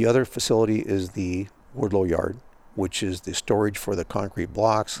 The other facility is the Wardlow Yard, which is the storage for the concrete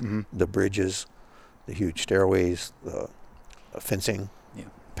blocks, the bridges, the huge stairways, the fencing,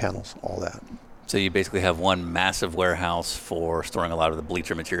 panels, all that. So you basically have one massive warehouse for storing a lot of the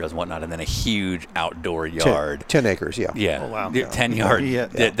bleacher materials and whatnot, and then a huge outdoor yard. 10 acres, yeah. Yeah. Oh, wow. 10 yard Yeah.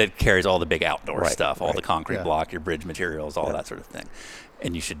 that carries all the big outdoor Right, stuff, all right. the concrete Yeah. block, your bridge materials, all that sort of thing.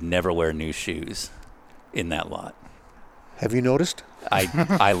 And you should never wear new shoes in that lot. Have you noticed?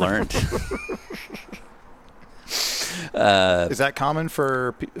 I learned. Is that common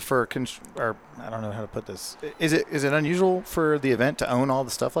or I don't know how to put this. Is it unusual for the event to own all the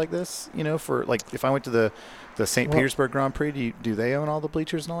stuff like this? You know, for like if I went to the St. Petersburg Grand Prix, do they own all the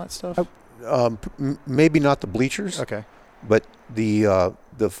bleachers and all that stuff? Maybe not the bleachers. Okay. But the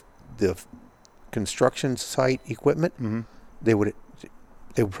construction site equipment, they would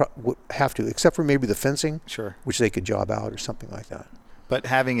have to, except for maybe the fencing, Sure. which they could job out or something like that. But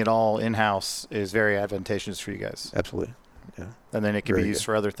having it all in-house is very advantageous for you guys. Absolutely. Yeah. And then it can Very be used good.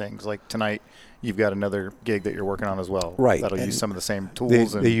 for other things. Like tonight, you've got another gig that you're working on as well. Right. That'll And use some of the same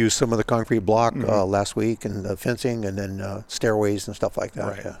tools. They used some of the concrete block last week and the fencing and then stairways and stuff like that.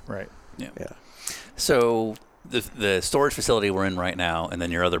 Right. Yeah. Right. Yeah. Yeah. So the storage facility we're in right now, and then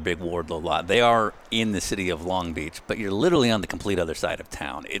your other big Wardlow lot, they are in the city of Long Beach, but you're literally on the complete other side of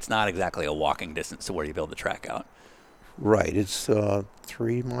town. It's not exactly a walking distance to where you build the track out. Right. It's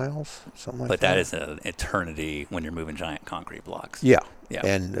 3 miles, something like But that. that is an eternity when you're moving giant concrete blocks. Yeah. Yeah.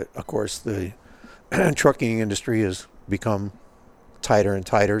 And of course, the trucking industry has become tighter and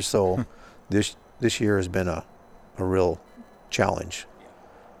tighter. So this year has been a real challenge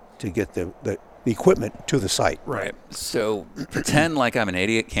to get the equipment to the site. Right. So pretend like I'm an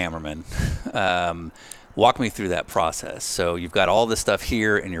idiot cameraman. Walk me through that process. So you've got all this stuff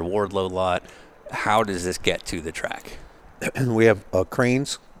here in your Wardlow lot. How does this get to the track? And we have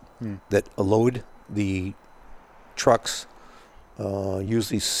cranes that load the trucks,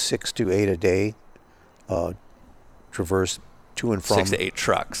 usually 6 to 8 a day, traverse to and from. 6 to 8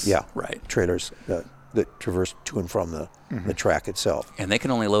 trucks. Yeah. Right. Trailers that traverse to and from the track itself. And they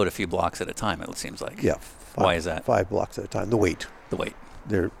can only load a few blocks at a time, it seems like. Yeah. Why is that? 5 blocks at a time. The weight. The weight.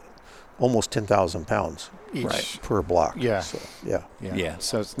 They're almost 10,000 pounds Each. per block. Yeah. So, yeah. Yeah.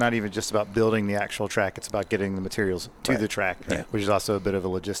 So it's not even just about building the actual track. It's about getting the materials to the track, which is also a bit of a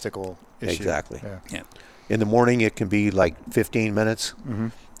logistical issue. Exactly. Yeah. Yeah. In the morning, it can be like 15 minutes.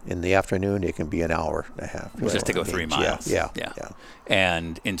 In the afternoon, it can be an hour and a half. Just to go 3 miles. Yeah.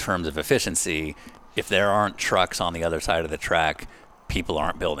 And in terms of efficiency, if there aren't trucks on the other side of the track, people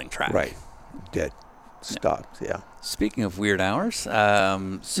aren't building track. Right. Dead. Stopped. Yeah. Speaking of weird hours,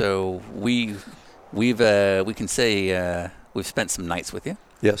 so we can say we've spent some nights with you.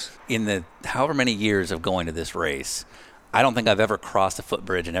 Yes. In the however many years of going to this race, I don't think I've ever crossed a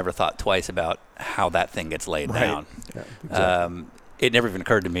footbridge and ever thought twice about how that thing gets laid down. Yeah, exactly. It never even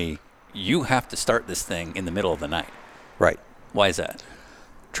occurred to me, you have to start this thing in the middle of the night. Right. Why is that?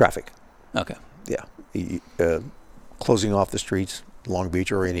 Traffic. Okay. Yeah. Closing off the streets, Long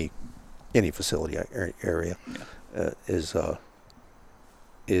Beach or any facility area is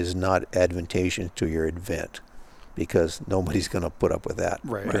not advantageous to your event, because nobody's going to put up with that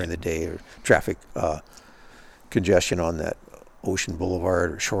during the day, or traffic congestion on that Ocean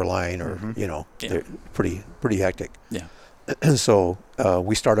Boulevard or Shoreline, or they're pretty hectic. Yeah. So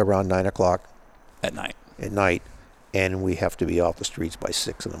we start around 9 o'clock at night, and we have to be off the streets by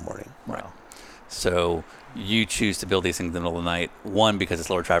 6 in the morning. Right. So you choose to build these things in the middle of the night, one, because it's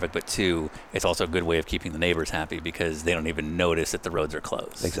lower traffic, but two, it's also a good way of keeping the neighbors happy because they don't even notice that the roads are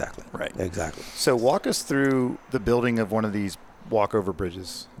closed. Exactly. Right. Exactly. So walk us through the building of one of these walkover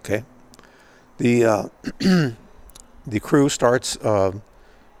bridges. Okay. The the crew starts the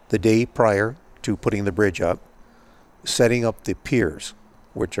day prior to putting the bridge up, setting up the piers,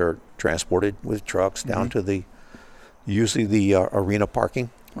 which are transported with trucks down to usually the arena parking.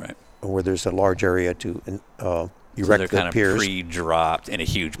 Right. Where there's a large area to erect so they're the kind piers. of pre-dropped in a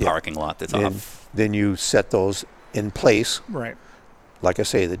huge parking lot that's off. Then you set those in place. Right. Like I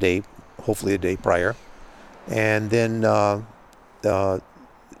say, hopefully the day prior. And then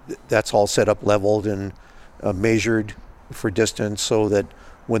that's all set up, leveled, and measured for distance, so that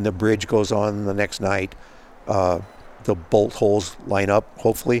when the bridge goes on the next night, the bolt holes line up,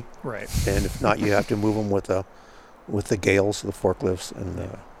 hopefully. Right. And if not, you have to move them with the gales, the forklifts, and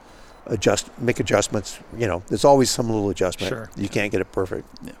make adjustments. There's always some little adjustment. Sure. You can't get it perfect.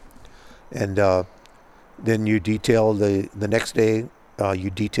 Yeah. And then you detail the next day. You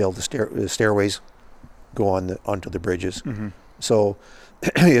detail the stairways go onto the bridges. Mm-hmm. So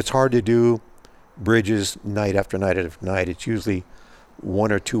it's hard to do bridges night after night after night. It's usually one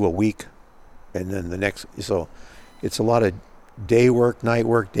or two a week, and then the next. So it's a lot of day work, night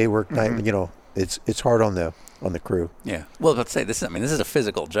work, night. It's hard on the crew. Yeah. Well, let's say this is a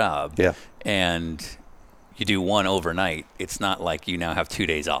physical job. Yeah. And you do one overnight. It's not like you now have 2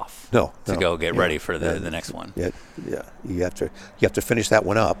 days off. No. To go get ready for the next one. Yeah. Yeah. You have to finish that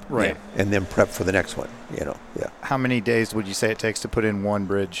one up. Right. And then prep for the next one. Yeah. How many days would you say it takes to put in one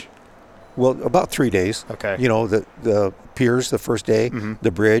bridge? Well, about 3 days. Okay. The piers the first day,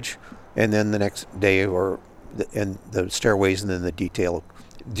 the bridge, and then the next day, and the stairways, and then the detail.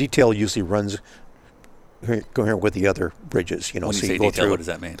 Detail usually runs going with the other bridges. When you so say you go detail, through, what does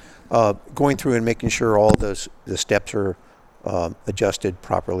that mean? Going through and making sure all the steps are adjusted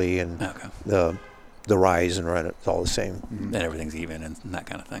properly, and the rise and run, it's all the same. And everything's even and that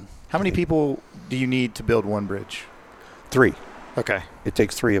kind of thing. How many people do you need to build one bridge? 3. Okay. It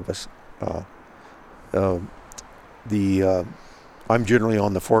takes 3 of us. I'm generally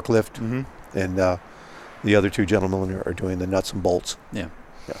on the forklift, and the other 2 gentlemen are doing the nuts and bolts. Yeah.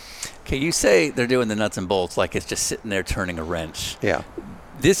 Okay, you say they're doing the nuts and bolts like it's just sitting there turning a wrench. Yeah.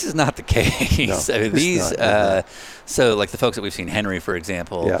 This is not the case. No, I mean, these, so like the folks that we've seen, Henry, for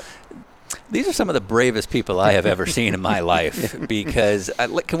example, these are some of the bravest people I have ever seen in my life. Because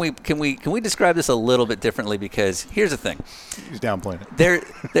can we describe this a little bit differently? Because here's the thing. He's downplaying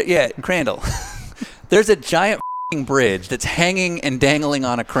it. Yeah, Crandall. There's a giant bridge that's hanging and dangling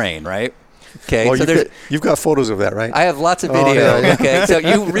on a crane, right? Okay, well, so you've got photos of that, right? I have lots of video. Okay, so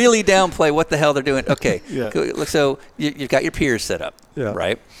you really downplay what the hell they're doing. Okay, so you've got your piers set up,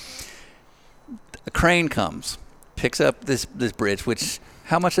 right? A crane comes, picks up this bridge, which,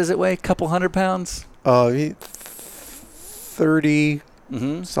 how much does it weigh? A couple 100 pounds? 30,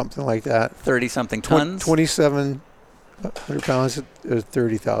 something like that. 30-something tons? 2,700 pounds,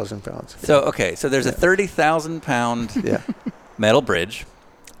 30,000 pounds. So there's a 30,000-pound metal bridge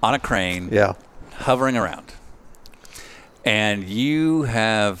on a crane, hovering around. And you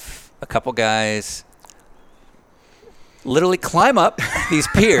have a couple guys literally climb up these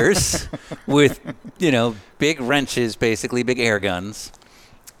piers with, big wrenches, basically, big air guns.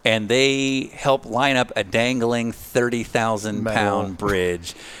 And they help line up a dangling 30,000-pound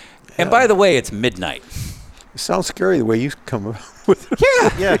bridge. And by the way, it's midnight. It sounds scary the way you come up with it.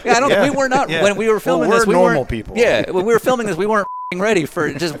 We were not, when we were filming this, we normal weren't, people. Yeah, when we were filming this, we weren't ready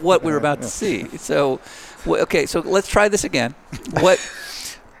for just what we were about to see. So, so let's try this again.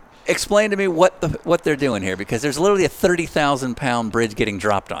 Explain to me what they're doing here, because there's literally a 30,000-pound bridge getting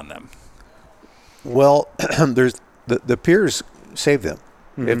dropped on them. Well, there's the piers save them.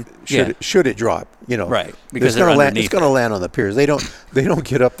 Should it drop? Right, because it's they're going to land on the piers. They don't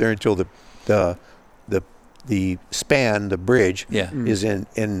get up there until the span, the bridge, is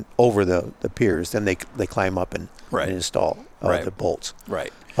in over the piers. Then they climb up and install the bolts.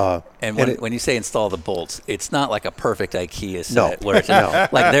 Right. And when you say install the bolts, it's not like a perfect IKEA set where it's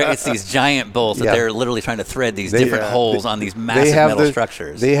it's these giant bolts that they're literally trying to thread these different holes on these massive metal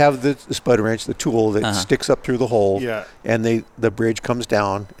structures. They have the spud wrench, the tool that sticks up through the hole, and the bridge comes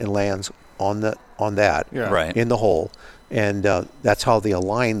down and lands on that in the hole, and that's how they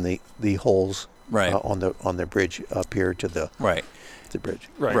align the holes on the bridge up here to the bridge.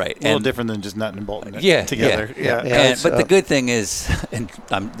 Right. A little different than just nutting and bolting it together. But the good thing is, and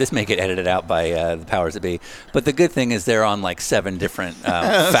this may get edited out by the powers that be, but the good thing is they're on like 7 different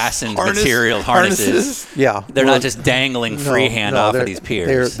fastened material harnesses. Yeah. They're not just dangling freehand off of these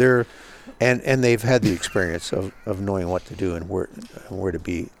piers. And they've had the experience of knowing what to do and where to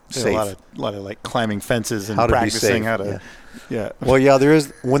be safe. A lot of like climbing fences and how to practicing be safe. how to. Yeah. Well, there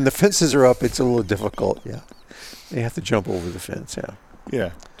is, when the fences are up, it's a little difficult. Yeah. They have to jump over the fence. Yeah.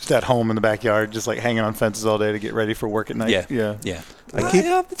 Yeah. Just at home in the backyard, just like hanging on fences all day to get ready for work at night. Yeah.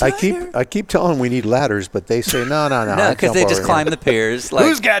 I keep telling them we need ladders, but they say no. No, because they just climb the piers.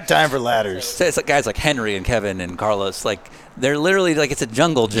 Who's got time for ladders? So it's like guys like Henry and Kevin and Carlos. Like they're literally like it's a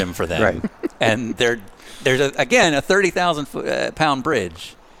jungle gym for them. Right. And there's a 30,000 pound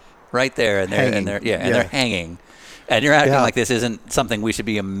bridge right there, and they're hanging. And you're acting like this isn't something we should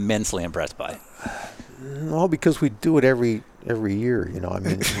be immensely impressed by. No, because we do it every year. I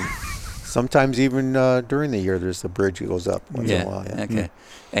mean, sometimes even during the year, there's the bridge that goes up once in a while. Yeah. Okay.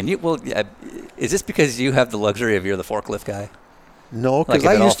 And is this because you have the luxury of you're the forklift guy? No, because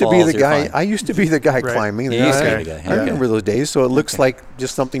I used to be the guy. I used to be the guy climbing. You used to be the guy. I remember those days, so it looks like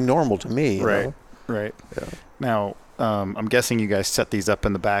just something normal to me. You know? Right. Yeah. Now, I'm guessing you guys set these up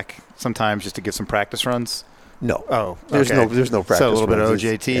in the back sometimes just to give some practice runs. No. Oh, there's no practice. So a little bit of runs.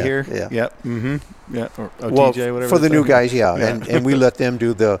 OJT here. Yeah. Yep. Mm-hmm. Yeah. Or OTJ, well, whatever. For the new guys, and we let them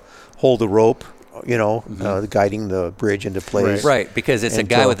do hold the rope. Guiding the bridge into place. Right, because it's a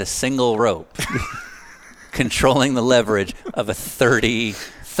guy with a single rope controlling the leverage of a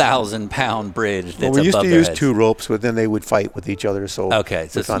 30,000 pound bridge that's above we used to their use heads. 2 ropes, but then they would fight with each other. So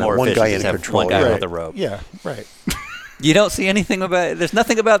it's more one efficient guy to in have control. one guy with the rope. Yeah. Right. You don't see anything about it. There's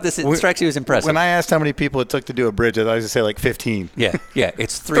nothing about this that strikes you as impressive. When I asked how many people it took to do a bridge, I was going to say like 15. Yeah,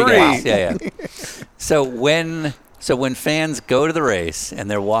 it's 3 guys. Yeah. So when fans go to the race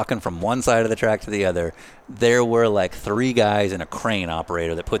and they're walking from one side of the track to the other, there were like 3 guys and a crane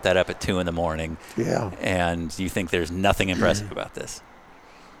operator that put that up at 2 a.m. Yeah. And you think there's nothing impressive about this?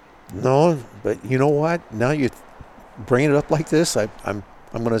 No, but you know what? Now you bring it up like this, I'm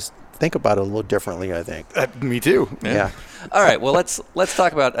going to think about it a little differently, I think. Me too. Yeah. All right. Well, let's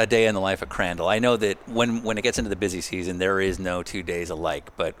talk about a day in the life of Crandall. I know that when it gets into the busy season, there is no 2 days alike.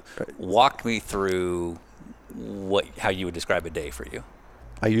 But walk me through how you would describe a day for you.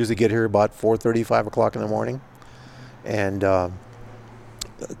 I usually get here about 4:30, 5 o'clock in the morning, and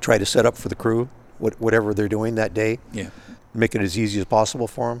try to set up for the crew whatever they're doing that day. Yeah. Make it as easy as possible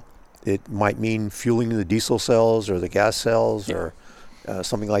for them. It might mean fueling the diesel cells or the gas cells or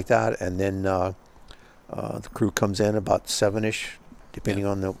something like that, and then the crew comes in about 7-ish, depending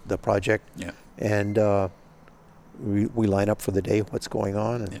on the project. Yeah. And we line up for the day, what's going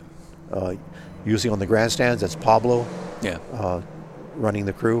on. And usually on the grandstands, that's Pablo running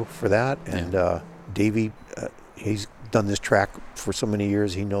the crew for that. And Davey, he's done this track for so many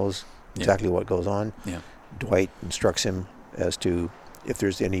years, he knows exactly what goes on. Yeah. Dwight instructs him as to if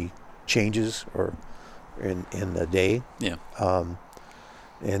there's any changes or in the day. Yeah.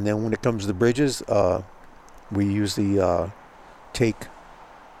 And then when it comes to the bridges, we usually take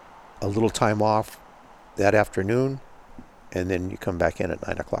a little time off that afternoon, and then you come back in at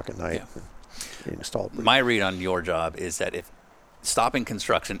 9 o'clock at night and install it. My read on your job is that if stopping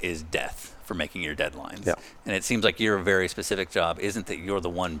construction is death for making your deadlines. Yeah. And it seems like your very specific job isn't that you're the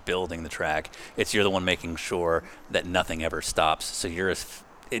one building the track, it's you're the one making sure that nothing ever stops. So you're,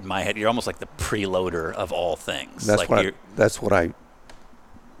 in my head, you're almost like the preloader of all things. That's what I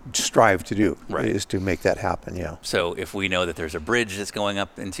strive to do, is to make that happen. Yeah. So if we know that there's a bridge that's going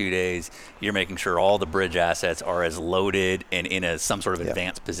up in 2 days, you're making sure all the bridge assets are as loaded and in some sort of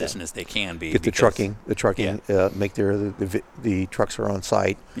advanced position as they can be. Get the trucking, make the trucks are on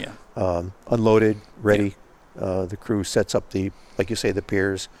site. Yeah. Unloaded, ready. The crew sets up like you say, the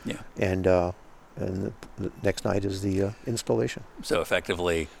piers. Yeah. And the next night is the installation. So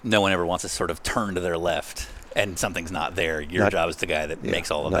effectively, no one ever wants to sort of turn to their left and something's not there. Your job is the guy that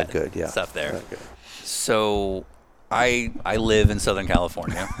makes all of that stuff there. Not good. So I live in Southern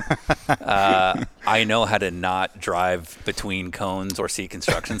California. I know how to not drive between cones or see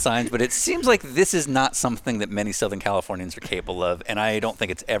construction signs, but it seems like this is not something that many Southern Californians are capable of, and I don't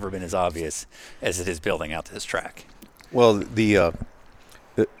think it's ever been as obvious as it is building out this track. Well,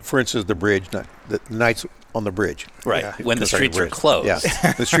 for instance, the bridge, the nights on the bridge. Right, when the streets are closed.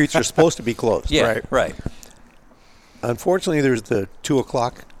 Yeah, the streets are supposed to be closed. Yeah, right. Unfortunately, there's the 2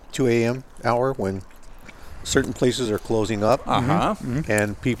 a.m. hour when certain places are closing up,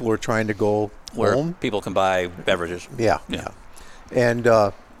 and people are trying to go Where home. people can buy beverages. Yeah. And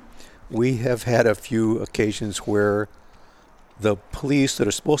we have had a few occasions where the police that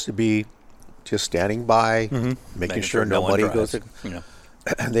are supposed to be just standing by, making sure nobody goes.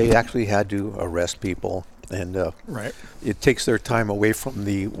 They actually had to arrest people, and it takes their time away from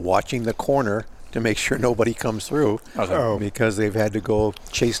the watching the corner to make sure nobody comes through, because they've had to go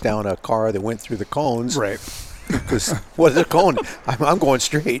chase down a car that went through the cones. Right. Because what is a cone? I'm going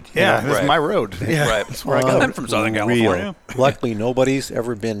straight. Yeah, this is my road. Yeah. Right. That's where I go. I'm from Southern California. Luckily, nobody's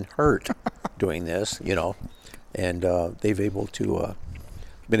ever been hurt doing this, and they've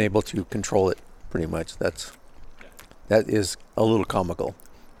been able to control it pretty much. That is a little comical.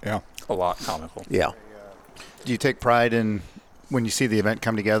 Yeah. A lot comical. Yeah. Do you take pride in when you see the event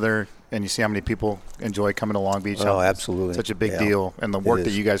come together and you see how many people enjoy coming to Long Beach? Oh, absolutely. Such a big deal, and the work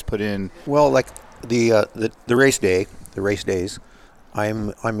that you guys put in. Well, like the race days,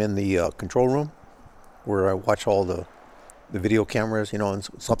 I'm in the control room where I watch all the video cameras, and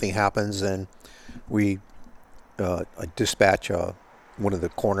something happens, and I dispatch one of the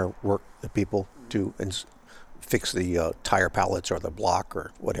corner work people to fix the tire pallets or the block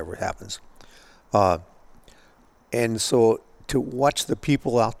or whatever happens. And so to watch the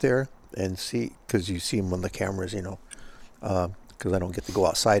people out there and see, because you see them on the cameras, because I don't get to go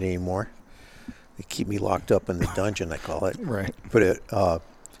outside anymore. They keep me locked up in the dungeon, I call it. Right. But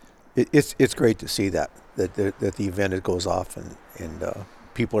it's great to see that the event goes off and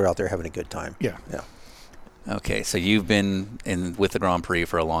people are out there having a good time. Yeah. Okay, so you've been with the Grand Prix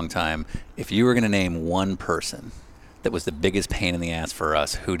for a long time. If you were going to name one person that was the biggest pain in the ass for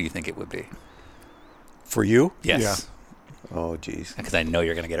us, who do you think it would be? For you? Yes. Yeah. Oh, geez. Because I know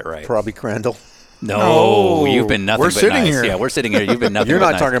you're going to get it right. Probably Crandall. No, you've been nothing we're but sitting nice. here. Yeah, we're sitting here. You've been nothing You're but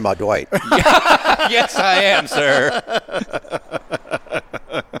not nice. talking about Dwight. Yes, I am, sir.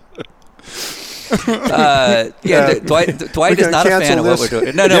 Dwight is not a fan of what we're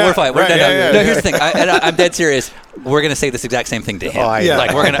doing. No, we're fine. No, here's the thing. I'm dead serious. We're going to say this exact same thing to him. I'm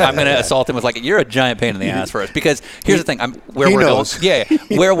going to assault him with you're a giant pain in the ass for us. Because here's the thing.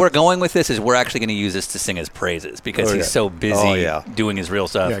 Where we're going with this is we're actually going to use this to sing his praises because he's so busy doing his real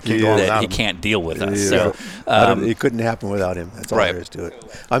stuff that he can't deal with us. So it couldn't happen without him. That's all there is to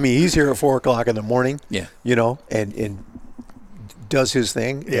it. I mean, he's here at 4 o'clock in the morning. Yeah. And does his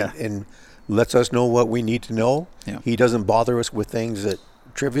thing. Yeah. And lets us know what we need to know. Yeah. He doesn't bother us with things that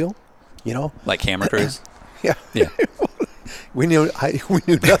trivial, like camera crews. Yeah. We knew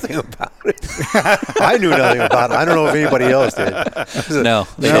nothing about it. I knew nothing about it. I don't know if anybody else did. No.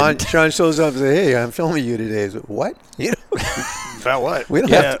 Sean shows up and says, "Hey, I'm filming you today." Said, what? About what? We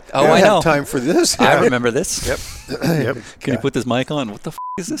don't have time for this. I remember this. Yep. Can you put this mic on? What the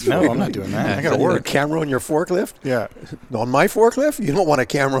is this? No, I'm not doing that. I got to work. A camera on your forklift? Yeah. On my forklift? You don't want a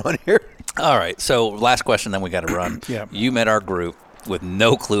camera on here. All right. So last question, then we got to run. Yeah. You met our group with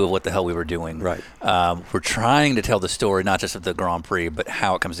no clue of what the hell we were doing. Right. We're trying to tell the story, not just of the Grand Prix, but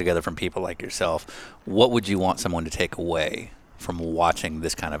how it comes together from people like yourself. What would you want someone to take away from watching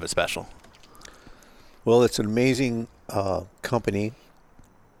this kind of a special? Well, it's an amazing company.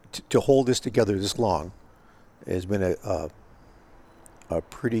 To hold this together this long has been a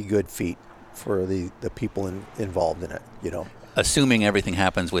pretty good feat for the people involved in it, Assuming everything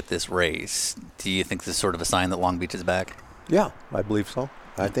happens with this race, do you think this is sort of a sign that Long Beach is back? Yeah, I believe so.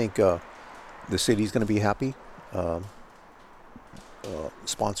 I think the city's going to be happy.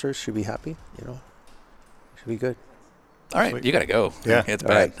 Sponsors should be happy, Should be good. All right, you got to go. Yeah. It's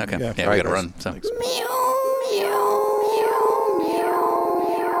bad. Right. Okay. Yeah. Yeah, All we right, got to guys. run. So.